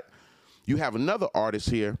 right? You have another artist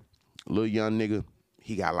here, little young nigga.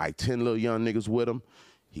 He got like 10 little young niggas with him.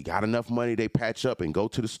 He got enough money, they patch up and go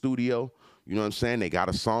to the studio. You know what I'm saying? They got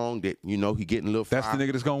a song that, you know, he getting a little That's the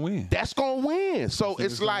nigga that's gonna win. That's gonna win. So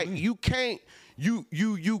it's like you can't, you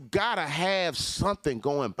gotta have something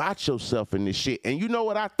going about yourself in this shit. And you know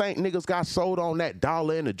what I think niggas got sold on? That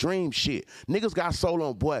dollar and the dream shit. Niggas got sold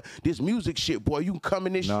on, boy, this music shit, boy. You can come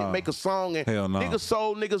in this shit, make a song, and niggas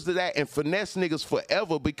sold niggas to that and finesse niggas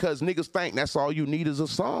forever because niggas think that's all you need is a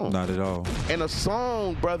song. Not at all. And a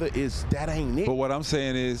song, brother, that ain't it. But what I'm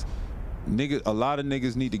saying is, a lot of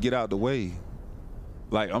niggas need to get out the way.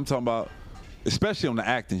 Like, I'm talking about, especially on the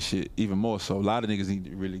acting shit, even more so. A lot of niggas need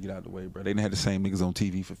to really get out the way, bro. They done had the same niggas on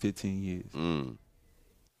TV for 15 years.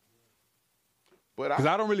 Because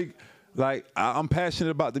I don't really, like, I'm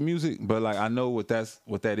passionate about the music, but, like, I know what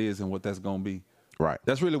that is and what that's going to be. Right.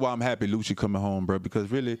 That's really why I'm happy Lucci coming home, bro,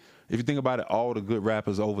 because really, if you think about it, all the good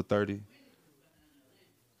rappers over 30.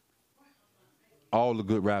 All the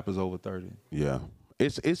good rappers over 30. Yeah.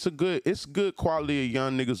 It's good quality of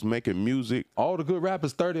young niggas making music. All the good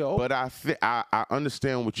rappers 30 or older. But I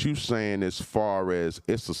understand what you saying as far as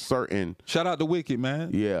it's a certain. Shout out to Wicked, man.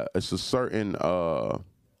 Yeah, it's a certain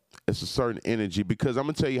energy, because I'm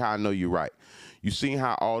gonna tell you how I know you're right. You seen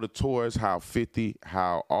how all the tours, how 50,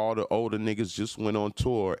 how all the older niggas just went on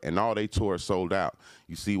tour and all they tours sold out.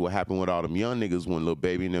 You see what happened with all them young niggas when Lil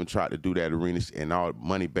Baby and them tried to do that arena and all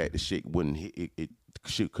money back, the shit wouldn't hit,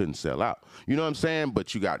 shit couldn't sell out. You know what I'm saying?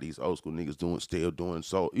 But you got these old school niggas still doing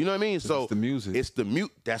so. You know what I mean? So it's the music. It's the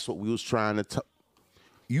mute. That's what we was trying to.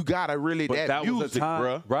 You gotta really but that music, was a time,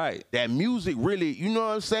 bruh. Right. That music really. You know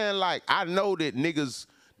what I'm saying? Like I know that niggas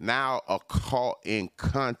now are caught in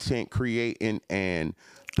content creating and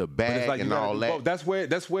the bag like and all that. That's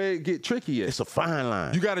where it get tricky. It's a fine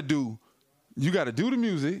line. You gotta do the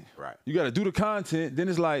music. Right. You gotta do the content. Then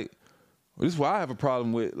it's like, well, this is why I have a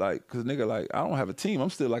problem with, like, cause nigga, like, I don't have a team. I'm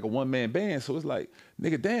still like a one-man band. So it's like,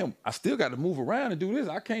 nigga, damn, I still got to move around and do this.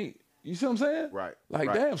 I can't. You see what I'm saying? Right. Like,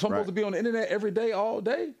 right. damn, so I'm right. supposed to be on the internet every day, all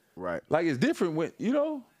day. Right. Like, it's different when, you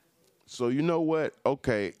know. So you know what?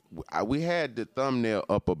 Okay, we had the thumbnail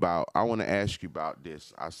up about. I want to ask you about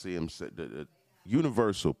this. I see him said the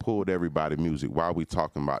Universal pulled everybody music. Why are we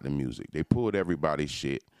talking about the music? They pulled everybody's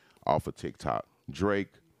shit off of TikTok. Drake,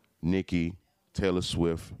 Nicki, Taylor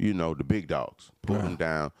Swift, you know, the big dogs. Pulled them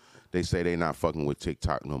down. They say they not fucking with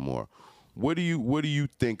TikTok no more. What do you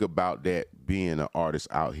think about that, being an artist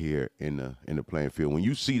out here in the playing field? When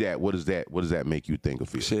you see that, what does that make you think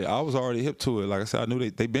of it? Shit, I was already hip to it. Like I said, I knew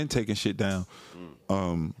they been taking shit down.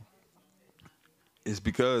 It's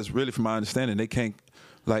because, really, from my understanding, they can't,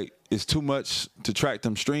 like, it's too much to track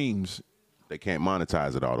them streams. They can't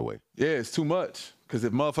monetize it all the way. Yeah, it's too much. Because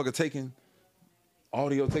if motherfucker taking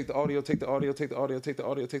audio, take the audio, take the audio, take the audio, take the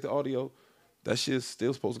audio, take the audio, that shit's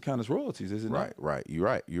still supposed to count as royalties, isn't it? Right, right. You're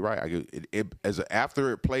right. You're right.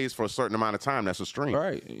 After it plays for a certain amount of time, that's a stream.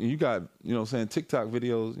 Right. You got, you know what I'm saying, TikTok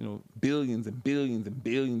videos, you know, billions and billions and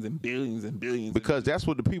billions and billions and billions. Because that's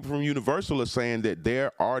what the people from Universal are saying, that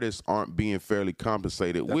their artists aren't being fairly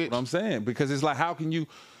compensated. That's what I'm saying. Because it's like, how can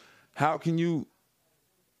you,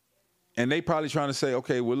 and they probably trying to say,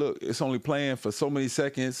 okay, well, look, it's only playing for so many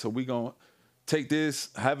seconds, so we going to take this,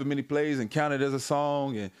 however many plays, and count it as a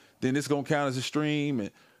song, and then it's gonna count as a stream,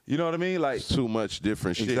 and you know what I mean? Like, it's too much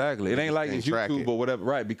different shit. Exactly. It ain't like it's YouTube or whatever,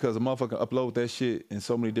 right? Because a motherfucker upload that shit in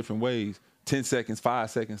so many different ways. 10 seconds,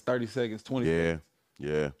 5 seconds, 30 seconds, 20 seconds.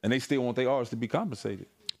 Yeah. And they still want their artists to be compensated.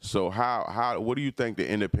 So what do you think the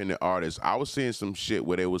independent artists? I was seeing some shit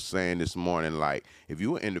where they was saying this morning, like, if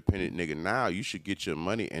you an independent nigga now, you should get your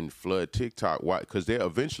money and flood TikTok. Why? Because they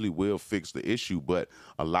eventually will fix the issue, but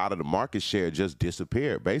a lot of the market share just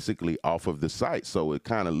disappeared basically off of the site. So it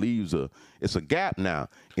kind of leaves it's a gap now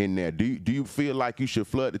in there. Do you feel like you should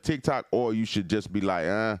flood the TikTok, or you should just be like,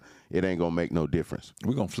 it ain't gonna make no difference?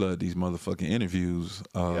 We're gonna flood these motherfucking interviews,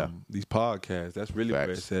 these podcasts. That's really where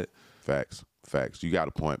it's at. Facts. You got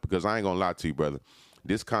a point, because I ain't gonna lie to you, brother.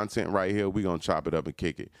 This content right here, we gonna chop it up and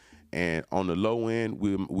kick it. And on the low end,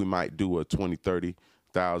 we might do a 20,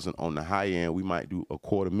 30,000. On the high end, we might do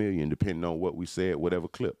 $250,000, depending on what we said, whatever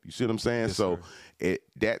clip. You see what I'm saying? Yes, so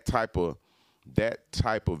that type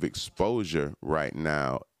of exposure right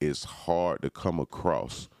now is hard to come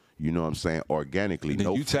across. You know what I'm saying? Organically. And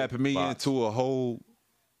then you tapping me into a whole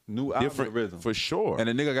new algorithm. For sure. And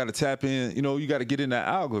the nigga got to tap in, you know, you got to get in that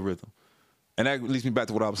algorithm. And that leads me back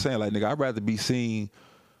to what I was saying. Like, nigga, I'd rather be seen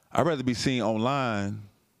online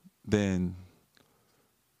than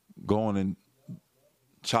going and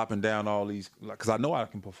chopping down all these, because I know I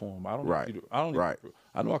can perform. I know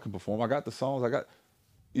I can perform. I got the songs.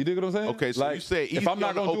 You dig what I'm saying? Okay, so like, you say if I'm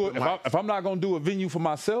not gonna do a venue for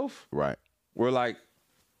myself, right? Where like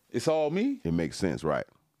it's all me. It makes sense, right?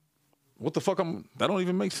 What the fuck? That don't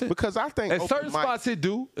even make sense. Because I think at certain spots it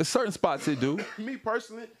do. At certain spots it do. Me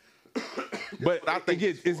personally. But I think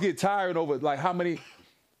it get tired over, like, how many.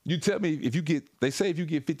 You tell me, if you get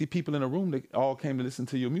 50 people in a room that all came to listen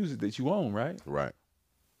to your music that you own, right? Right.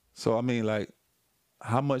 So I mean, like,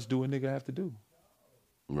 how much do a nigga have to do?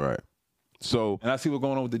 Right. So, and I see what's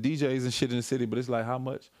going on with the DJs and shit in the city, but it's like, how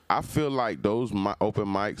much? I feel like those open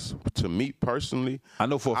mics, to me personally, I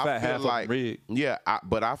know for a fact half like, of them rigged. Yeah,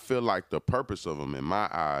 but I feel like the purpose of them, in my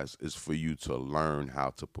eyes, is for you to learn how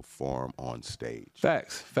to perform on stage.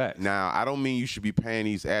 Facts. Now, I don't mean you should be paying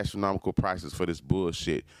these astronomical prices for this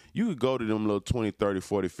bullshit. You could go to them little $20, $30,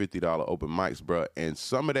 $40, $50 open mics, bro, and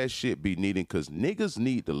some of that shit be needing, because niggas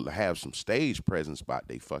need to have some stage presence by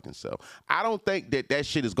they fucking self. I don't think that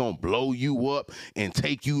shit is going to blow you up and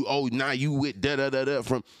take you, now you with da-da-da-da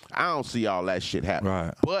from. I don't see all that shit happen.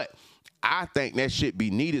 Right. But I think that shit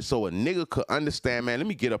be needed so a nigga could understand, man, let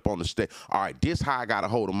me get up on the stage. All right, this how I got to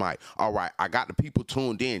hold a mic. All right, I got the people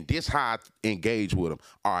tuned in. This how I engage with them.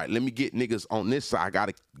 All right, let me get niggas on this side. I got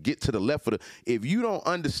to get to the left of the. If you don't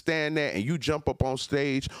understand that and you jump up on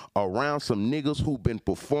stage around some niggas who been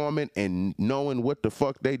performing and knowing what the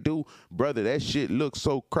fuck they do, brother, that shit looks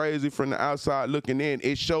so crazy from the outside looking in.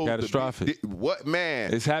 It shows catastrophic. What,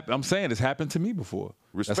 man? It's happened. I'm saying it's happened to me before.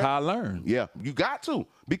 Respect. That's how I learned. Yeah, you got to.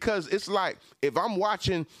 Because it's like, if I'm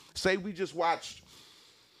watching, say we just watched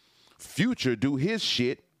Future do his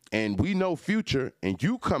shit, and we know Future, and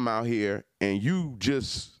you come out here, and you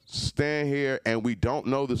just stand here, and we don't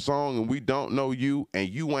know the song, and we don't know you, and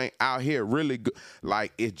you ain't out here really good.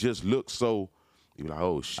 Like, it just looks so, you're like,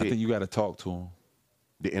 oh, shit. I think you got to talk to him.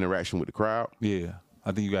 The interaction with the crowd? Yeah,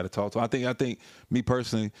 I think you got to talk to him. I think me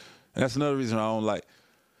personally, and that's another reason I don't like,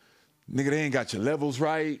 nigga, they ain't got your levels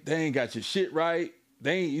right. They ain't got your shit right.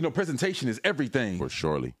 They ain't, presentation is everything. For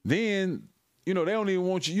surely. Then, they don't even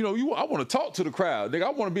want you, I want to talk to the crowd. Nigga, I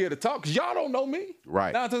want to be able to talk because y'all don't know me.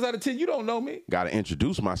 Right. 9 times out of 10, you don't know me. Got to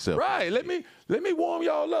introduce myself. Right. Let me warm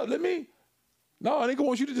y'all up. No, nigga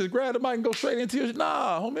wants you to just grab the mic and go straight into your shit.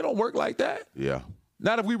 Nah, homie, it don't work like that. Yeah.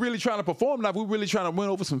 Not if we really trying to perform. Not if we really trying to win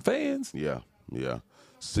over some fans. Yeah.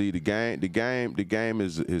 See, the game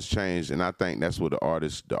is changed, and I think that's what the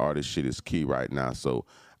artist shit is key right now. So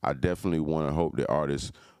I definitely want to hope the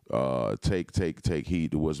artists take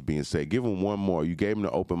heed to what's being said. Give them one more. You gave them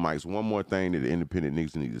the open mics. One more thing that the independent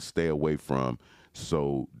niggas need to stay away from,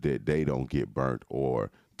 so that they don't get burnt or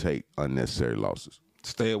take unnecessary losses.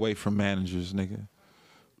 Stay away from managers, nigga.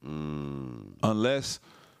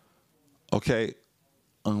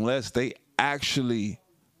 Unless they actually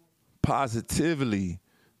positively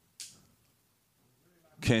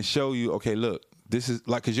can show you, okay, look, this is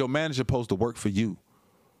like, because your manager supposed to work for you.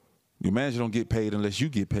 Your manager don't get paid unless you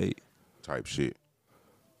get paid. Type shit.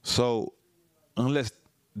 So unless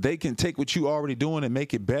they can take what you already doing and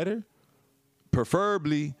make it better,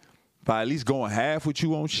 preferably by at least going half with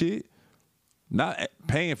you on shit, not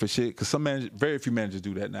paying for shit, because very few managers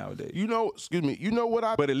do that nowadays. Excuse me, you know what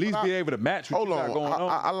I... But at least be able to match what you got going on.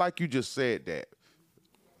 I like you just said that.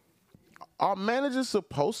 Are managers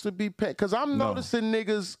supposed to be paid? Because I'm noticing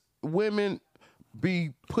niggas, women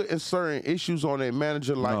be putting certain issues on their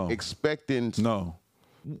manager, like expecting... No.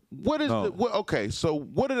 What is okay, so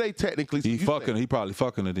what are they technically... He probably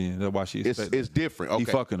fucking her then. That's why she expected. It's different. Okay.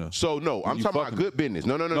 He fucking her. So no, I'm talking about good business.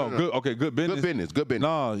 No. Good business. Good business.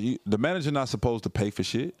 No, the manager not supposed to pay for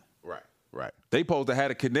shit. Right. They supposed to have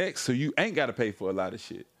to connect, so you ain't got to pay for a lot of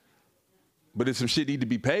shit. But if some shit need to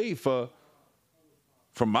be paid for,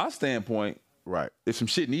 from my standpoint, right. If some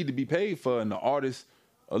shit need to be paid for and the artist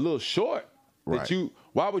a little short, right.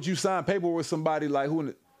 Why would you sign paperwork with somebody like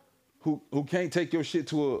who can't take your shit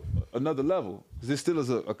to another level? Because it still is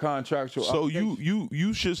a contractual. So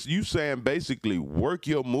you saying basically work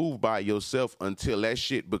your move by yourself until that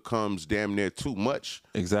shit becomes damn near too much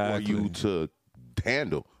for you to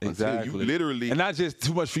handle. Exactly. Until you literally, and not just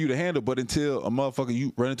too much for you to handle, but until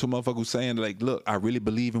you run into a motherfucker who's saying like, look, I really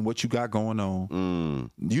believe in what you got going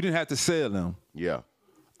on. You didn't have to sell them. Yeah.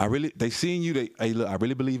 They seeing you, hey, look, I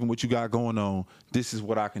really believe in what you got going on. This is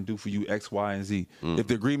what I can do for you, X, Y, and Z. If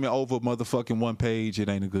the agreement over motherfucking one page, it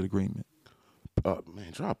ain't a good agreement.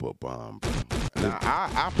 Man, drop a bomb, bro. Now,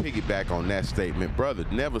 I piggyback on that statement. Brother,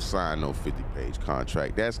 never sign no 50-page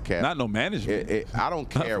contract. That's cap. Not no management. I don't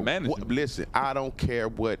care. Listen, I don't care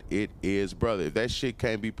what it is, brother. If that shit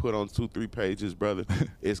can't be put on 2-3 pages, brother,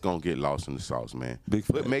 it's going to get lost in the sauce, man.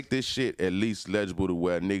 But make this shit at least legible to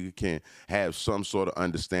where a nigga can have some sort of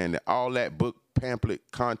understanding. All that book, pamphlet,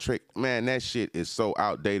 contract, man, that shit is so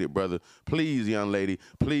outdated, brother. Please, young lady,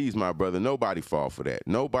 please, my brother, nobody fall for that.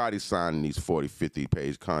 Nobody signing these 40,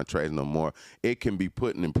 50-page contracts no more. It can be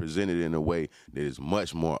put and presented in a way that is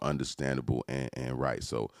much more understandable and right.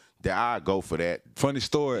 So I go for that. Funny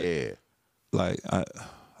story. Yeah. Like, I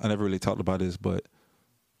never really talked about this, but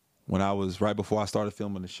when right before I started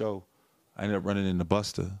filming the show, I ended up running into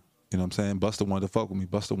Busta. You know what I'm saying? Busta wanted to fuck with me.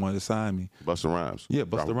 Busta wanted to sign me. Busta Rhymes. Yeah,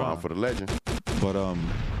 Busta Rhymes. For the legend. But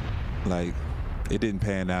like, it didn't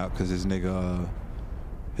pan out because this nigga,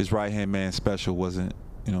 his right-hand man Special wasn't,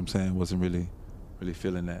 you know what I'm saying, wasn't really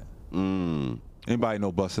feeling that. Anybody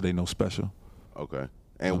know Busta, they know Special. Okay.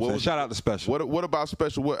 And shout out to Special. What about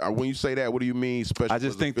Special? When you say that, what do you mean Special? I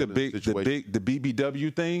just think the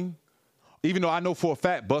BBW thing, even though I know for a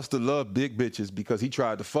fact Busta loved big bitches because he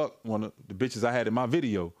tried to fuck one of the bitches I had in my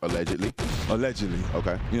video. Allegedly. Okay. You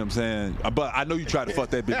know what I'm saying? But I know you tried to fuck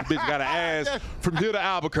that bitch. Bitch got an ass from here to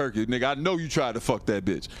Albuquerque, nigga. I know you tried to fuck that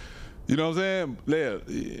bitch. You know what I'm saying? Yeah,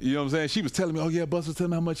 you know what I'm saying? She was telling me, oh yeah, Bus was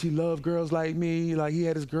telling me how much he loved girls like me. Like he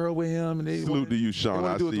had his girl with him. And they Salute to you, Sean.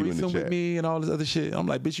 I see you in the threesome chat. with me and all this other shit. I'm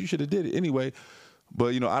like, bitch, you should have did it anyway.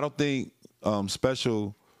 But you know, I don't think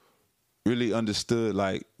Special really understood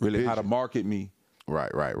like really how to market me.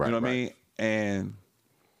 Right. You know what I mean? And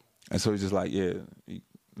so he's just like, yeah,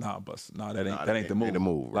 nah, Bus, nah, that ain't the move. Ain't the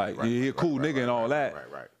move. Like he a cool nigga and all that.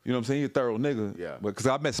 Right. You know what I'm saying? He a thorough nigga. Yeah. But because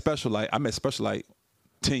I met Special like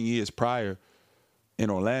 10 years prior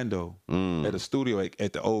in Orlando at a studio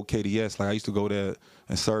at the old KDS. Like I used to go there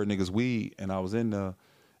and serve niggas weed, and I was in there,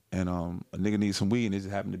 and a nigga needed some weed, and it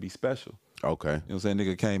just happened to be Special. Okay. You know what I'm saying?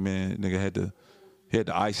 Nigga came in, nigga had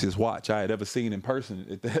the icest watch I had ever seen in person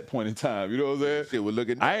at that point in time. You know what I'm saying? Shit was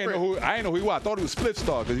looking I ain't know who he was. I thought he was Spliff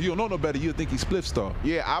Star, because you don't know no better, you'd think he's Spliff Star.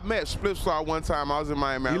 Yeah, I met Spliff Star one time. I was in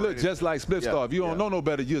Miami. He looked just like Spliff Star. If you don't know no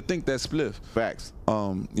better, you'd think that's Spliff. Facts.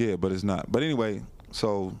 Yeah, but it's not. But anyway,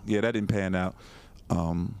 so yeah, that didn't pan out.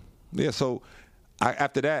 Yeah, so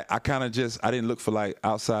after that, I kind of I didn't look for like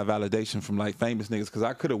outside validation from like famous niggas, because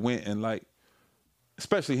I could have went and like,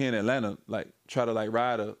 especially here in Atlanta, like try to like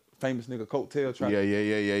ride a famous nigga coattail.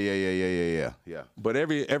 Yeah. But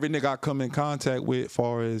every nigga I come in contact with,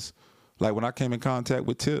 far as like when I came in contact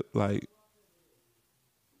with Tip, like,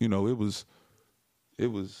 you know, it was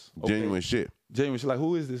okay. Genuine shit. Genuine shit. Like,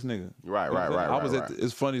 who is this nigga? Right.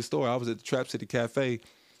 It's a funny story. I was at the Trap City Cafe.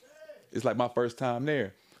 It's like my first time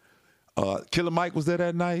there. Killer Mike was there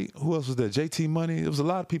that night. Who else was there? JT Money. There was a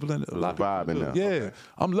lot of people in there. A lot of vibe in there. Yeah. Okay.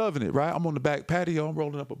 I'm loving it, right? I'm on the back patio. I'm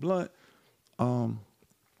rolling up a blunt.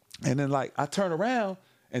 And then, like, I turn around,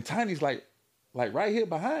 and Tiny's, like right here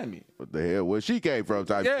behind me. What the hell? Where she came from?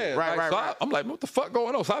 Type Yeah. shit. Right. I'm like, what the fuck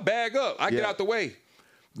going on? So I bag up. I get out the way.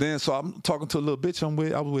 Then, so I'm talking to a little bitch I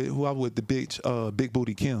was with the bitch, Big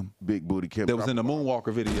Booty Kim. Big Booty Kim. That was in the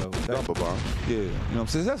Moonwalker video. Drop a bomb. Yeah. You know what I'm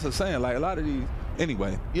saying? That's what I'm saying. Like, a lot of these,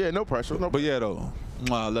 anyway. Yeah, no pressure. But yeah, though.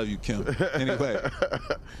 I love you, Kim. Anyway.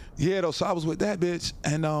 Yeah, though, so I was with that bitch,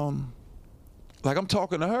 and like I'm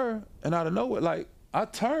talking to her, and out of nowhere, like I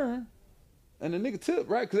turn, and the nigga Tip,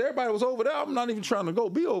 right? Because everybody was over there. I'm not even trying to go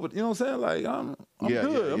be over. You know what I'm saying? Like I'm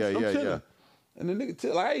good. I'm chilling. Yeah. And the nigga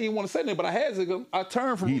Tip, like I didn't even want to say anything, but I had to. I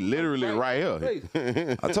turned from. He literally right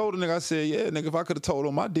here. I told the nigga, I said, yeah, nigga, if I could have told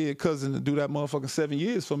on my dead cousin to do that motherfucking 7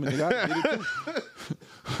 years for me, nigga, I did it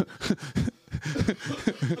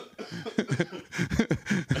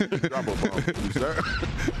too. Drop a bomb, sir.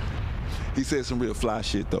 He said some real fly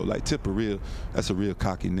shit though. Like Tip that's a real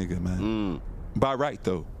cocky nigga, man. By right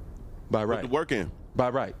though. By right. Put the work in. By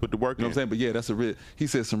right. Put the work in. You know what I'm saying? But yeah, that's he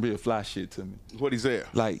said some real fly shit to me. What he said?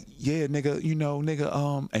 Like, yeah, nigga, you know,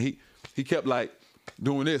 nigga, and he kept like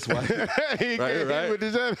doing this. Right? He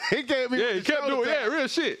gave me. Yeah, he kept doing real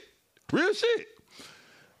shit. Real shit.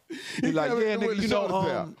 He like, yeah, nigga,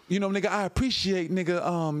 you know, nigga, I appreciate,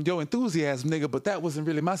 nigga, your enthusiasm, nigga, but that wasn't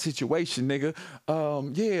really my situation, nigga.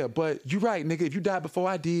 Yeah, but you right, nigga. If you died before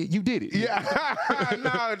I did, you did it. Yeah,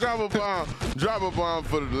 nah, drop a bomb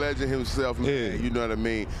for the legend himself, man. Yeah. You know what I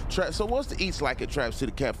mean? So what's the eats like at Trap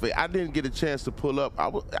City Cafe? I didn't get a chance to pull up.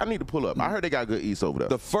 I need to pull up. I heard they got good eats over there.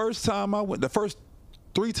 The first time I went, the first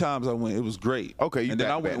 3 times I went, it was great. Okay, and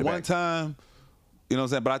then I went one time. You know what I'm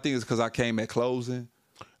saying? But I think it's because I came at closing.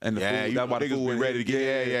 And the food, that's why the food be ready to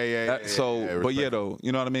get. Yeah. So, but yeah, though,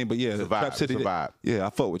 you know what I mean. But yeah, Trap City. Yeah, I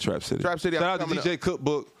fuck with Trap City. Trap City. Shout out to DJ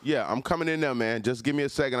Cookbook. Yeah, I'm coming in there, man. Just give me a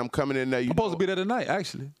second. I'm coming in there. I'm supposed to be there tonight,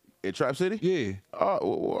 actually. In Trap City? Yeah.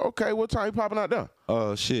 Oh, okay. What time you popping out there?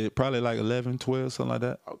 Shit, probably like 11, 12, something like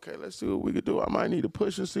that. Okay, let's see what we could do. I might need to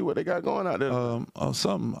push and see what they got going out there.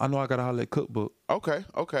 Something. I know I got to holler at Cookbook. Okay.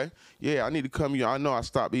 Yeah, I need to come. I know I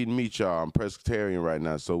stopped eating meat, y'all. I'm pescatarian right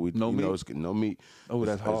now, so we no meat. Know it's no meat. Oh,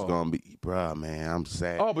 that's hard. It's gonna be, bruh, man. I'm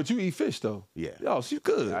sad. Oh, but you eat fish though. Yeah. Oh, so you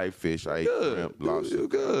good. I eat fish. I eat shrimp, lobster. You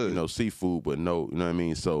good. You know, seafood, but no, you know what I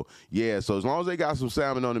mean. So yeah. So as long as they got some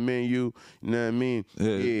salmon on the menu, you know what I mean.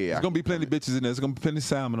 Yeah. There's gonna be plenty of bitches in there. There's gonna be plenty of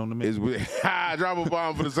salmon on the menu. Drop a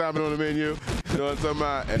bomb for the salmon on the menu. You know what I'm talking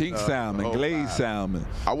about? And, pink salmon, glazed salmon.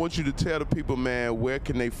 I want you to tell the people, man, where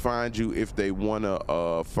can they find you if they want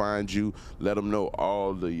to find you? Let them know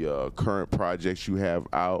all the current projects you have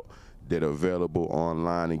out that are available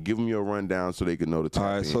online, and give them your rundown so they can know the time.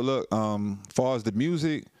 All right, so look, as far as the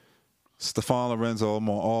music, Stefan Lorenzo, I'm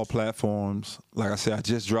on all platforms. Like I said, I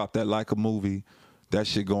just dropped that Like a Movie. That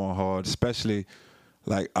shit going hard, especially,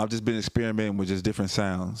 like, I've just been experimenting with just different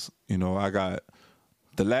sounds. You know, I got,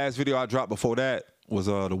 the last video I dropped before that was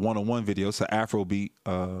the one-on-one video. It's an Afrobeat,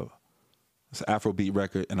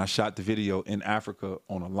 record, and I shot the video in Africa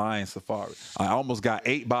on a lion safari. I almost got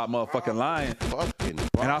ate by a motherfucking lion.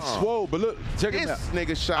 And I swole, but look, check it out. This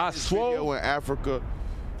nigga shot this video in Africa.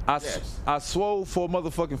 I swore for a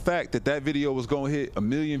motherfucking fact that video was gonna hit 1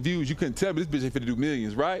 million views. You couldn't tell me this bitch ain't finna do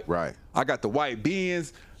millions, right? Right. I got the white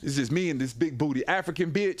beans. It's just me and this big booty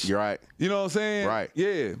African bitch. You're right. You know what I'm saying? Right.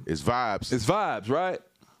 Yeah. It's vibes. It's vibes, right?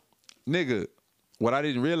 Nigga, what I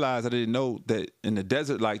didn't realize, I didn't know that in the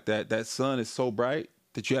desert like that sun is so bright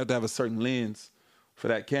that you have to have a certain lens for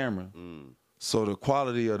that camera. So the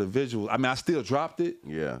quality of the visual, I mean, I still dropped it.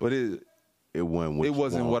 Yeah. But it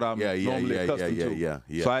wasn't what I'm normally accustomed to.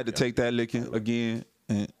 Yeah. So I had to take that licking again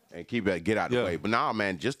and keep it, get out the way. But nah,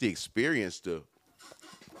 man, just the experience to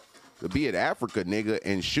be in Africa, nigga,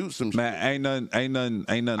 and shoot some man, shit. ain't nothing like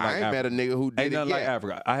I ain't Africa. met a nigga who did Ain't nothing like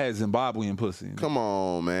Africa. I had Zimbabwean pussy. Come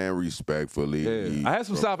on, man, respectfully. Yeah. I had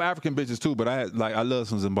some South African bitches too, but I love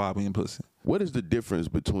some Zimbabwean pussy. What is the difference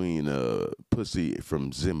between pussy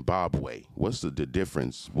from Zimbabwe? What's the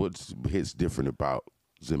difference? What's hits different about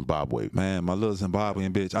Zimbabwe? Man, my little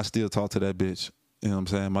Zimbabwean bitch, I still talk to that bitch. You know what I'm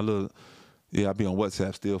saying? My little, I be on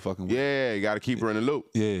WhatsApp still fucking with. Yeah, you got to keep her in the loop.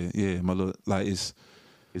 Yeah, my little, like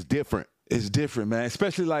it's different. It's different, man.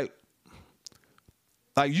 Especially like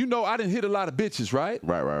you know, I didn't hit a lot of bitches, right?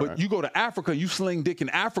 Right. But you go to Africa, you sling dick in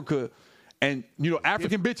Africa, and you know,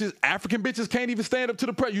 African bitches can't even stand up to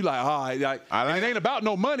the pressure. You like, all right, like, it ain't about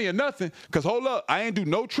no money or nothing. Cause hold up, I ain't do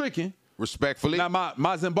no tricking. Respectfully. Now my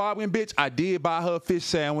Zimbabwean bitch, I did buy her a fish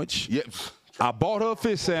sandwich. Yep. I bought her a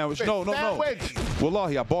fish sandwich. No.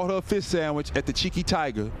 Wallahi, I bought her a fish sandwich at the Cheeky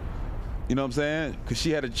Tiger. You know what I'm saying? Cause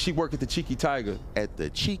she worked at the Cheeky Tiger. At the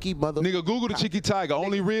Cheeky mother. Nigga, Google the Cheeky Tiger.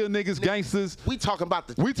 Only real niggas, gangsters. We talking about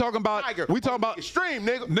the Tiger. We talking about extreme,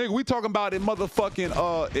 nigga. Nigga, we talking about in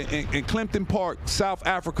motherfucking in Clinton Park, South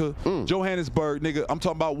Africa, Johannesburg, nigga. I'm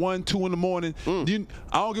talking about 1, 2 in the morning. I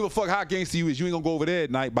don't give a fuck how gangster you is. You ain't gonna go over there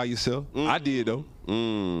at night by yourself. I did though.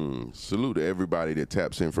 Salute to everybody that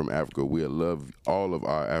taps in from Africa. We love all of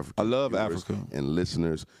our African. I love Africa and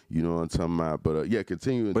listeners. You know what I'm talking about. But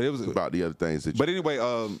continue. But it was about the other things that. But anyway,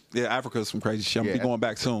 Africa is some crazy shit. I'm gonna be going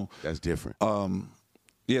back soon. That's different.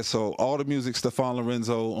 So all the music, Stefan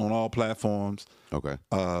Lorenzo on all platforms. Okay.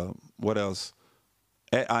 What else?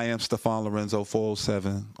 At I am Stefan Lorenzo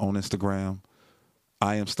 407 on Instagram.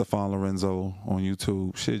 I am Stefan Lorenzo on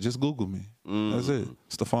YouTube. Shit, just Google me. That's it.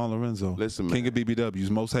 Stefan Lorenzo. Listen, man. King of BBWs,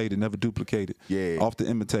 most hated, never duplicated. Yeah. Often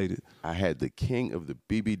imitated. I had the king of the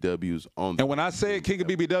BBWs on. And when I say king of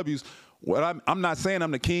BBWs, I'm not saying I'm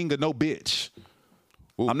the king of no bitch.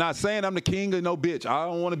 Ooh. I'm not saying I'm the king of no bitch. I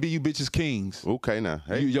don't want to be you bitches' kings. Okay, now.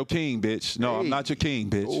 Hey. You your king, bitch. No, I'm not your king,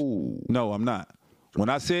 bitch. Ooh. No, I'm not. When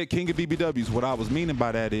I said king of BBWs, what I was meaning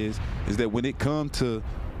by that is that when it comes to,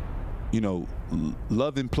 you know,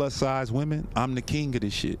 loving plus size women, I'm the king of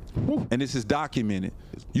this shit. Woo. And this is documented.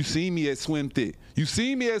 You see me at Swim Thick.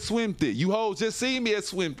 You hoes just see me at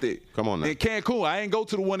Swim Thick. Come on now. In Cancun. I ain't go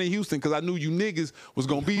to the one in Houston because I knew you niggas was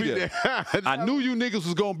going to be there. I knew you niggas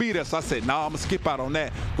was going to be there. So I said, nah, I'm going to skip out on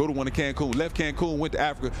that. Go to one in Cancun. Left Cancun, went to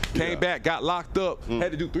Africa. Came back, got locked up.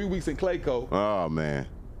 Had to do 3 weeks in Clayco. Oh, man.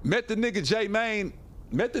 Met the nigga J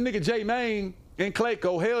Main in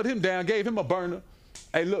Clayco. Held him down. Gave him a burner.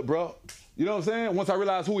 Hey, look, bro. You know what I'm saying? Once I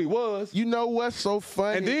realized who he was. You know what's so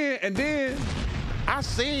funny? And then I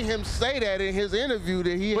seen him say that in his interview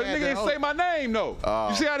that he but had. But nigga ain't say my name, though.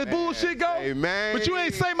 You see how this bullshit go? Hey, man. But you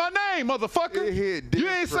ain't say my name, motherfucker. You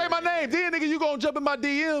ain't say my name. Then, nigga, you gonna jump in my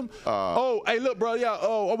DM. Hey, look, bro,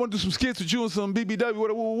 I want to do some skits with you and some BBW,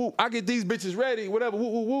 whatever, woo, woo. I get these bitches ready, whatever, woo,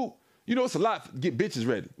 woo, woo. You know, it's a lot to get bitches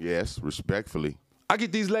ready. Yes, respectfully. I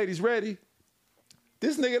get these ladies ready.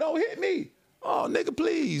 This nigga don't hit me. Oh, nigga,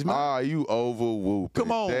 please, man. You overwhooped.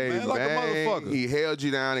 Come on, man, like a motherfucker. He held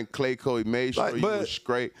you down in Clayco. He made sure you was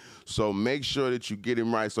straight. So make sure that you get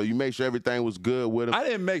him right. So you make sure everything was good with him. I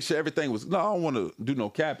didn't make sure everything was. No, I don't want to do no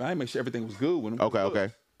capping. I didn't make sure everything was good with him.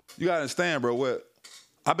 Okay. You gotta understand, bro.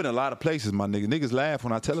 I've been a lot of places, my nigga. Niggas laugh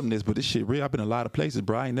when I tell them this, but this shit real. I've been a lot of places,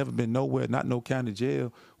 bro. I ain't never been nowhere, not no county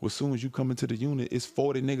jail. Well, as soon as you come into the unit, it's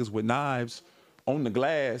 40 niggas with knives on the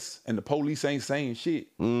glass, and the police ain't saying shit.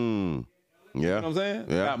 Yeah. You know what I'm saying?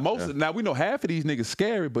 Yeah. Now we know half of these niggas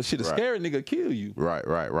scary, but shit, a scary nigga kill you. Right.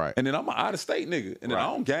 And then I'm an out-of-state nigga. And then I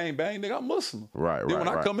don't gang bang, nigga, I'm Muslim. Right. Then when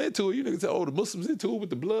I come into it, you niggas say, the Muslims into it with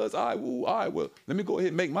the Bloods. All right, well, let me go ahead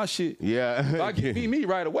and make my shit. Yeah. So I get me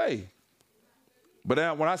right away. But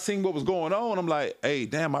then when I seen what was going on, I'm like, hey,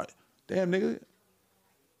 damn nigga,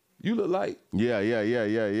 you look like. Yeah. Oh,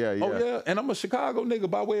 yeah, and I'm a Chicago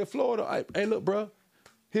nigga by way of Florida. Hey, look, bro.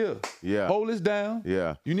 Here, hold this down.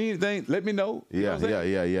 Yeah. You need anything, let me know. Yeah.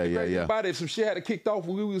 If some shit had kicked off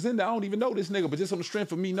when we was in there, I don't even know this nigga, but just on the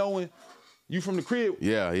strength of me knowing, You from the crib.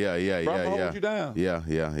 Yeah. Bro, I'ma hold you down.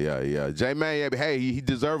 Yeah. J-Man, hey, he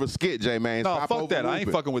deserve a skit, J-Man. No, Stop fuck that. I ain't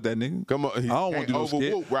overwhooping. fucking with that nigga. Come on. I don't want to do no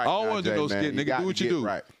skit. Right I don't now, want to do no J-Man. skit, You nigga. got Do to what you get do.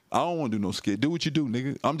 right. I don't want to do no skit. Do what you do,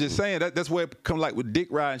 nigga. I'm just saying that's where it come like with dick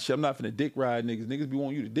ride and shit. I'm not finna dick ride niggas. Niggas be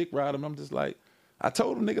wanting you to dick ride them. I'm just like, I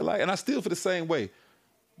told him, nigga, like, and I still feel the same way.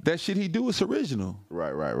 That shit he do is original.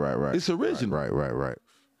 Right. It's original. Right.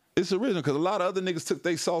 It's original because a lot of other niggas took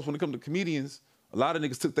their sauce when it come to comedians. A lot of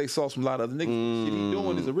niggas took their sauce from a lot of other niggas. Shit he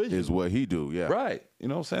doing is original. Is what he do, yeah. Right. You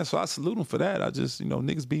know what I'm saying? So I salute him for that. I just,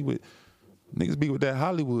 niggas be with that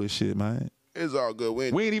Hollywood shit, man. It's all good.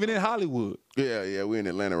 We ain't even in Hollywood. Yeah, we in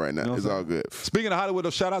Atlanta right now. It's all good. Speaking of Hollywood, though,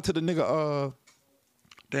 shout out to the nigga,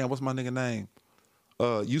 damn, what's my nigga name?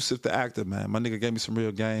 Yusuf the actor, man. My nigga gave me some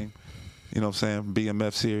real game. You know what I'm saying?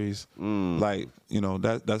 BMF series. Like,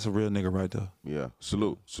 that's a real nigga right there. Yeah.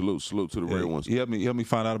 Salute to the real ones. He helped me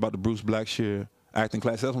find out about the Bruce Blackshear acting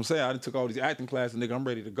class. That's what I'm saying. I done took all these acting classes, nigga. I'm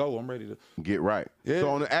ready to go. I'm ready to get right. Yeah. So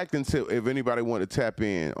on the acting tip, if anybody want to tap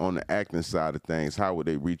in on the acting side of things, how would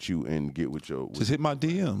they reach you and get with your... Just hit my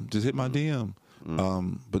DM. Just hit my DM.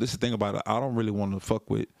 But this is the thing about it. I don't really want to fuck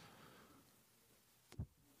with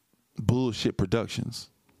bullshit productions.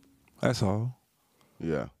 That's all.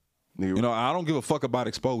 Yeah. I don't give a fuck about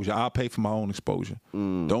exposure. I'll pay for my own exposure.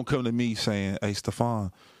 Don't come to me saying, hey,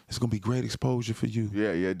 Stefan, it's going to be great exposure for you.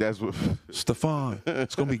 Yeah, that's what... Stefan,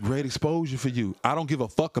 it's going to be great exposure for you. I don't give a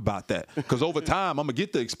fuck about that because over time, I'm going to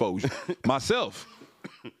get the exposure myself.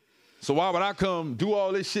 So why would I come do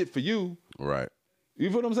all this shit for you? Right. You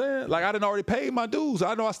feel what I'm saying? Like, I didn't already pay my dues.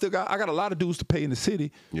 I know I got a lot of dues to pay in the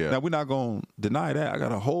city. Yeah. Now, we're not going to deny that. I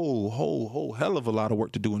got a whole hell of a lot of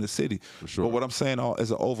work to do in the city. For sure. But what I'm saying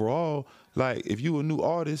as an overall, like, if you a new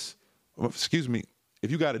artist,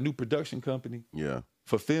 if you got a new production company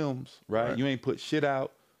for films, right? You ain't put shit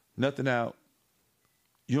out, nothing out.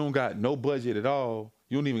 You don't got no budget at all.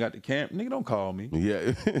 You don't even got the camera. Nigga, don't call me.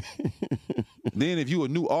 Yeah. Then if you a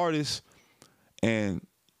new artist and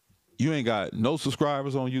you ain't got no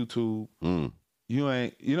subscribers on YouTube. You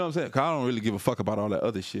ain't, you know what I'm saying? Cause I don't really give a fuck about all that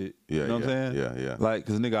other shit. Yeah, you know what I'm saying? Yeah. Like,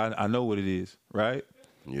 cause nigga, I know what it is, right?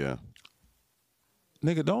 Yeah.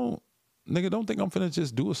 Nigga, don't think I'm finna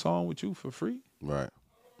just do a song with you for free. Right.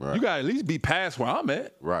 You gotta at least be past where I'm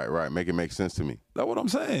at. Right. Make it make sense to me. That's what I'm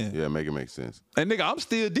saying. Yeah, make it make sense. And nigga, I'm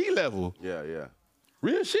still D level. Yeah.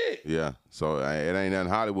 Real shit. Yeah. So it ain't nothing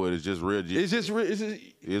Hollywood. It's just real. It's just it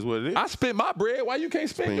is what it is. I spent my bread. Why you can't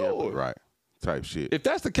spend yours? Right. Type shit. If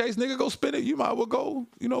that's the case, nigga, go spend it. You might as well go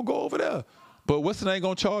over there. But what's the name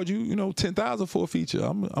gonna charge you? $10,000 for a feature.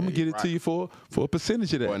 I'm gonna get it to you for a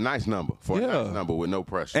percentage of that. For a nice number. A nice number with no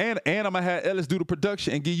pressure. And I'm gonna have Ellis do the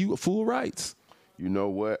production and give you full rights. You know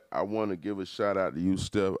what? I want to give a shout out to you,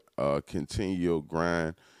 Steph. Continue your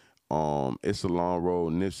grind. It's a long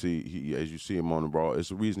road. Nipsey, he, as you see him on the ball, it's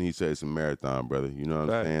the reason he says it's a marathon, brother. You know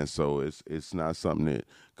what I'm saying? So it's not something that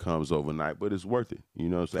comes overnight, but it's worth it. You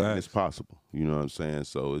know what I'm saying? It's possible. You know what I'm saying?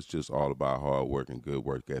 So it's just all about hard work and good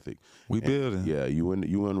work ethic. We building. Yeah, you in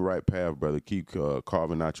the right path, brother. Keep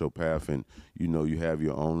carving out your path, and you have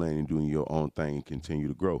your own lane and doing your own thing and continue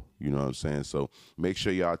to grow. You know what I'm saying? So make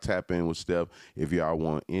sure y'all tap in with Steph. If y'all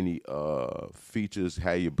want any features,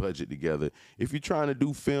 have your budget together. If you're trying to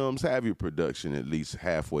do films, have your production at least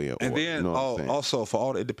halfway in order. And then also for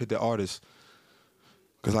all the independent artists,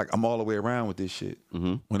 because like I'm all the way around with this shit.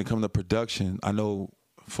 When it comes to production, I know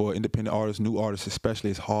for independent artists, new artists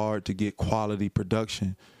especially, it's hard to get quality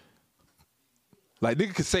production. Like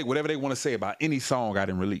nigga can say whatever they want to say about any song I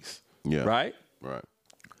didn't release. Yeah. Right? Right.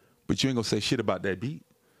 But you ain't gonna say shit about that beat.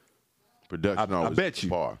 Production always I bet you.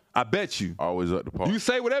 par. I bet you. Always up to par. You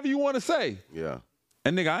say whatever you want to say. Yeah.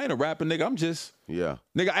 And nigga, I ain't a rapper, nigga. I'm just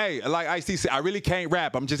nigga. Hey, like Ice-T said, I really can't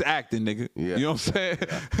rap. I'm just acting, nigga. Yeah. You know what I'm saying?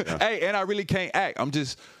 Yeah. Hey, and I really can't act. I'm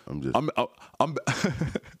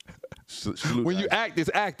when you act, it's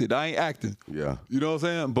acted. I ain't acting. Yeah. You know what I'm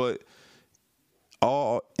saying? But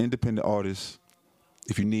all independent artists,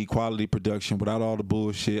 if you need quality production without all the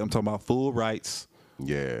bullshit, I'm talking about full rights.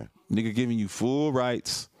 Yeah. Nigga giving you full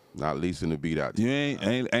rights. Not leasing the beat out. You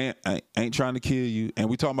ain't trying to kill you. And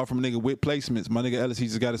we talking about from a nigga with placements. My nigga Ellis, he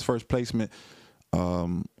just got his first placement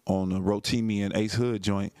on the Rotimi and Ace Hood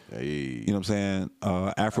joint. Hey. You know what I'm saying?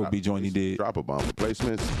 Afrobeat joint he did. Drop a bomb for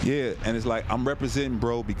placements. Yeah, and it's like I'm representing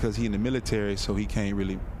bro because he in the military, so he can't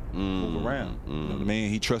really move around. You know what I mean?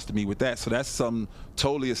 He trusted me with that. So that's something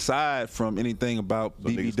totally aside from anything about so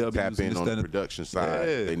BBWs. Tap in on the production side.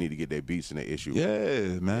 Yeah. They need to get their beats and their issue.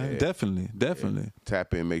 Yeah, man. Yeah. Definitely. Yeah.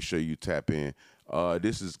 Tap in. Make sure you tap in.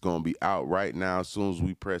 This is going to be out right now. As soon as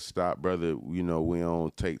we press stop, brother, we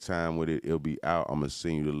don't take time with it. It'll be out. I'm going to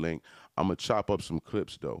send you the link. I'm going to chop up some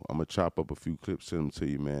clips, though. I'm going to chop up a few clips, send them to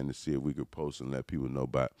you, man, to see if we could post and let people know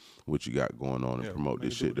about what you got going on and promote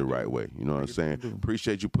this shit the right way. You know what I'm saying?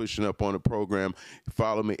 Appreciate you pushing up on the program.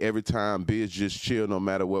 Follow me every time. Biz Just Chill, no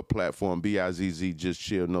matter what platform. BIZZ Just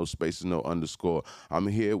Chill, no spaces, no underscore. I'm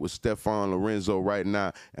here with Stefan Lorenzo right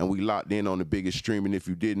now, and we locked in on the biggest streaming. If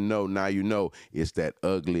you didn't know, now you know. It's that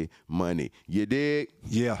ugly money. You dig?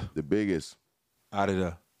 Yeah. The biggest. Out of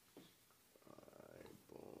there.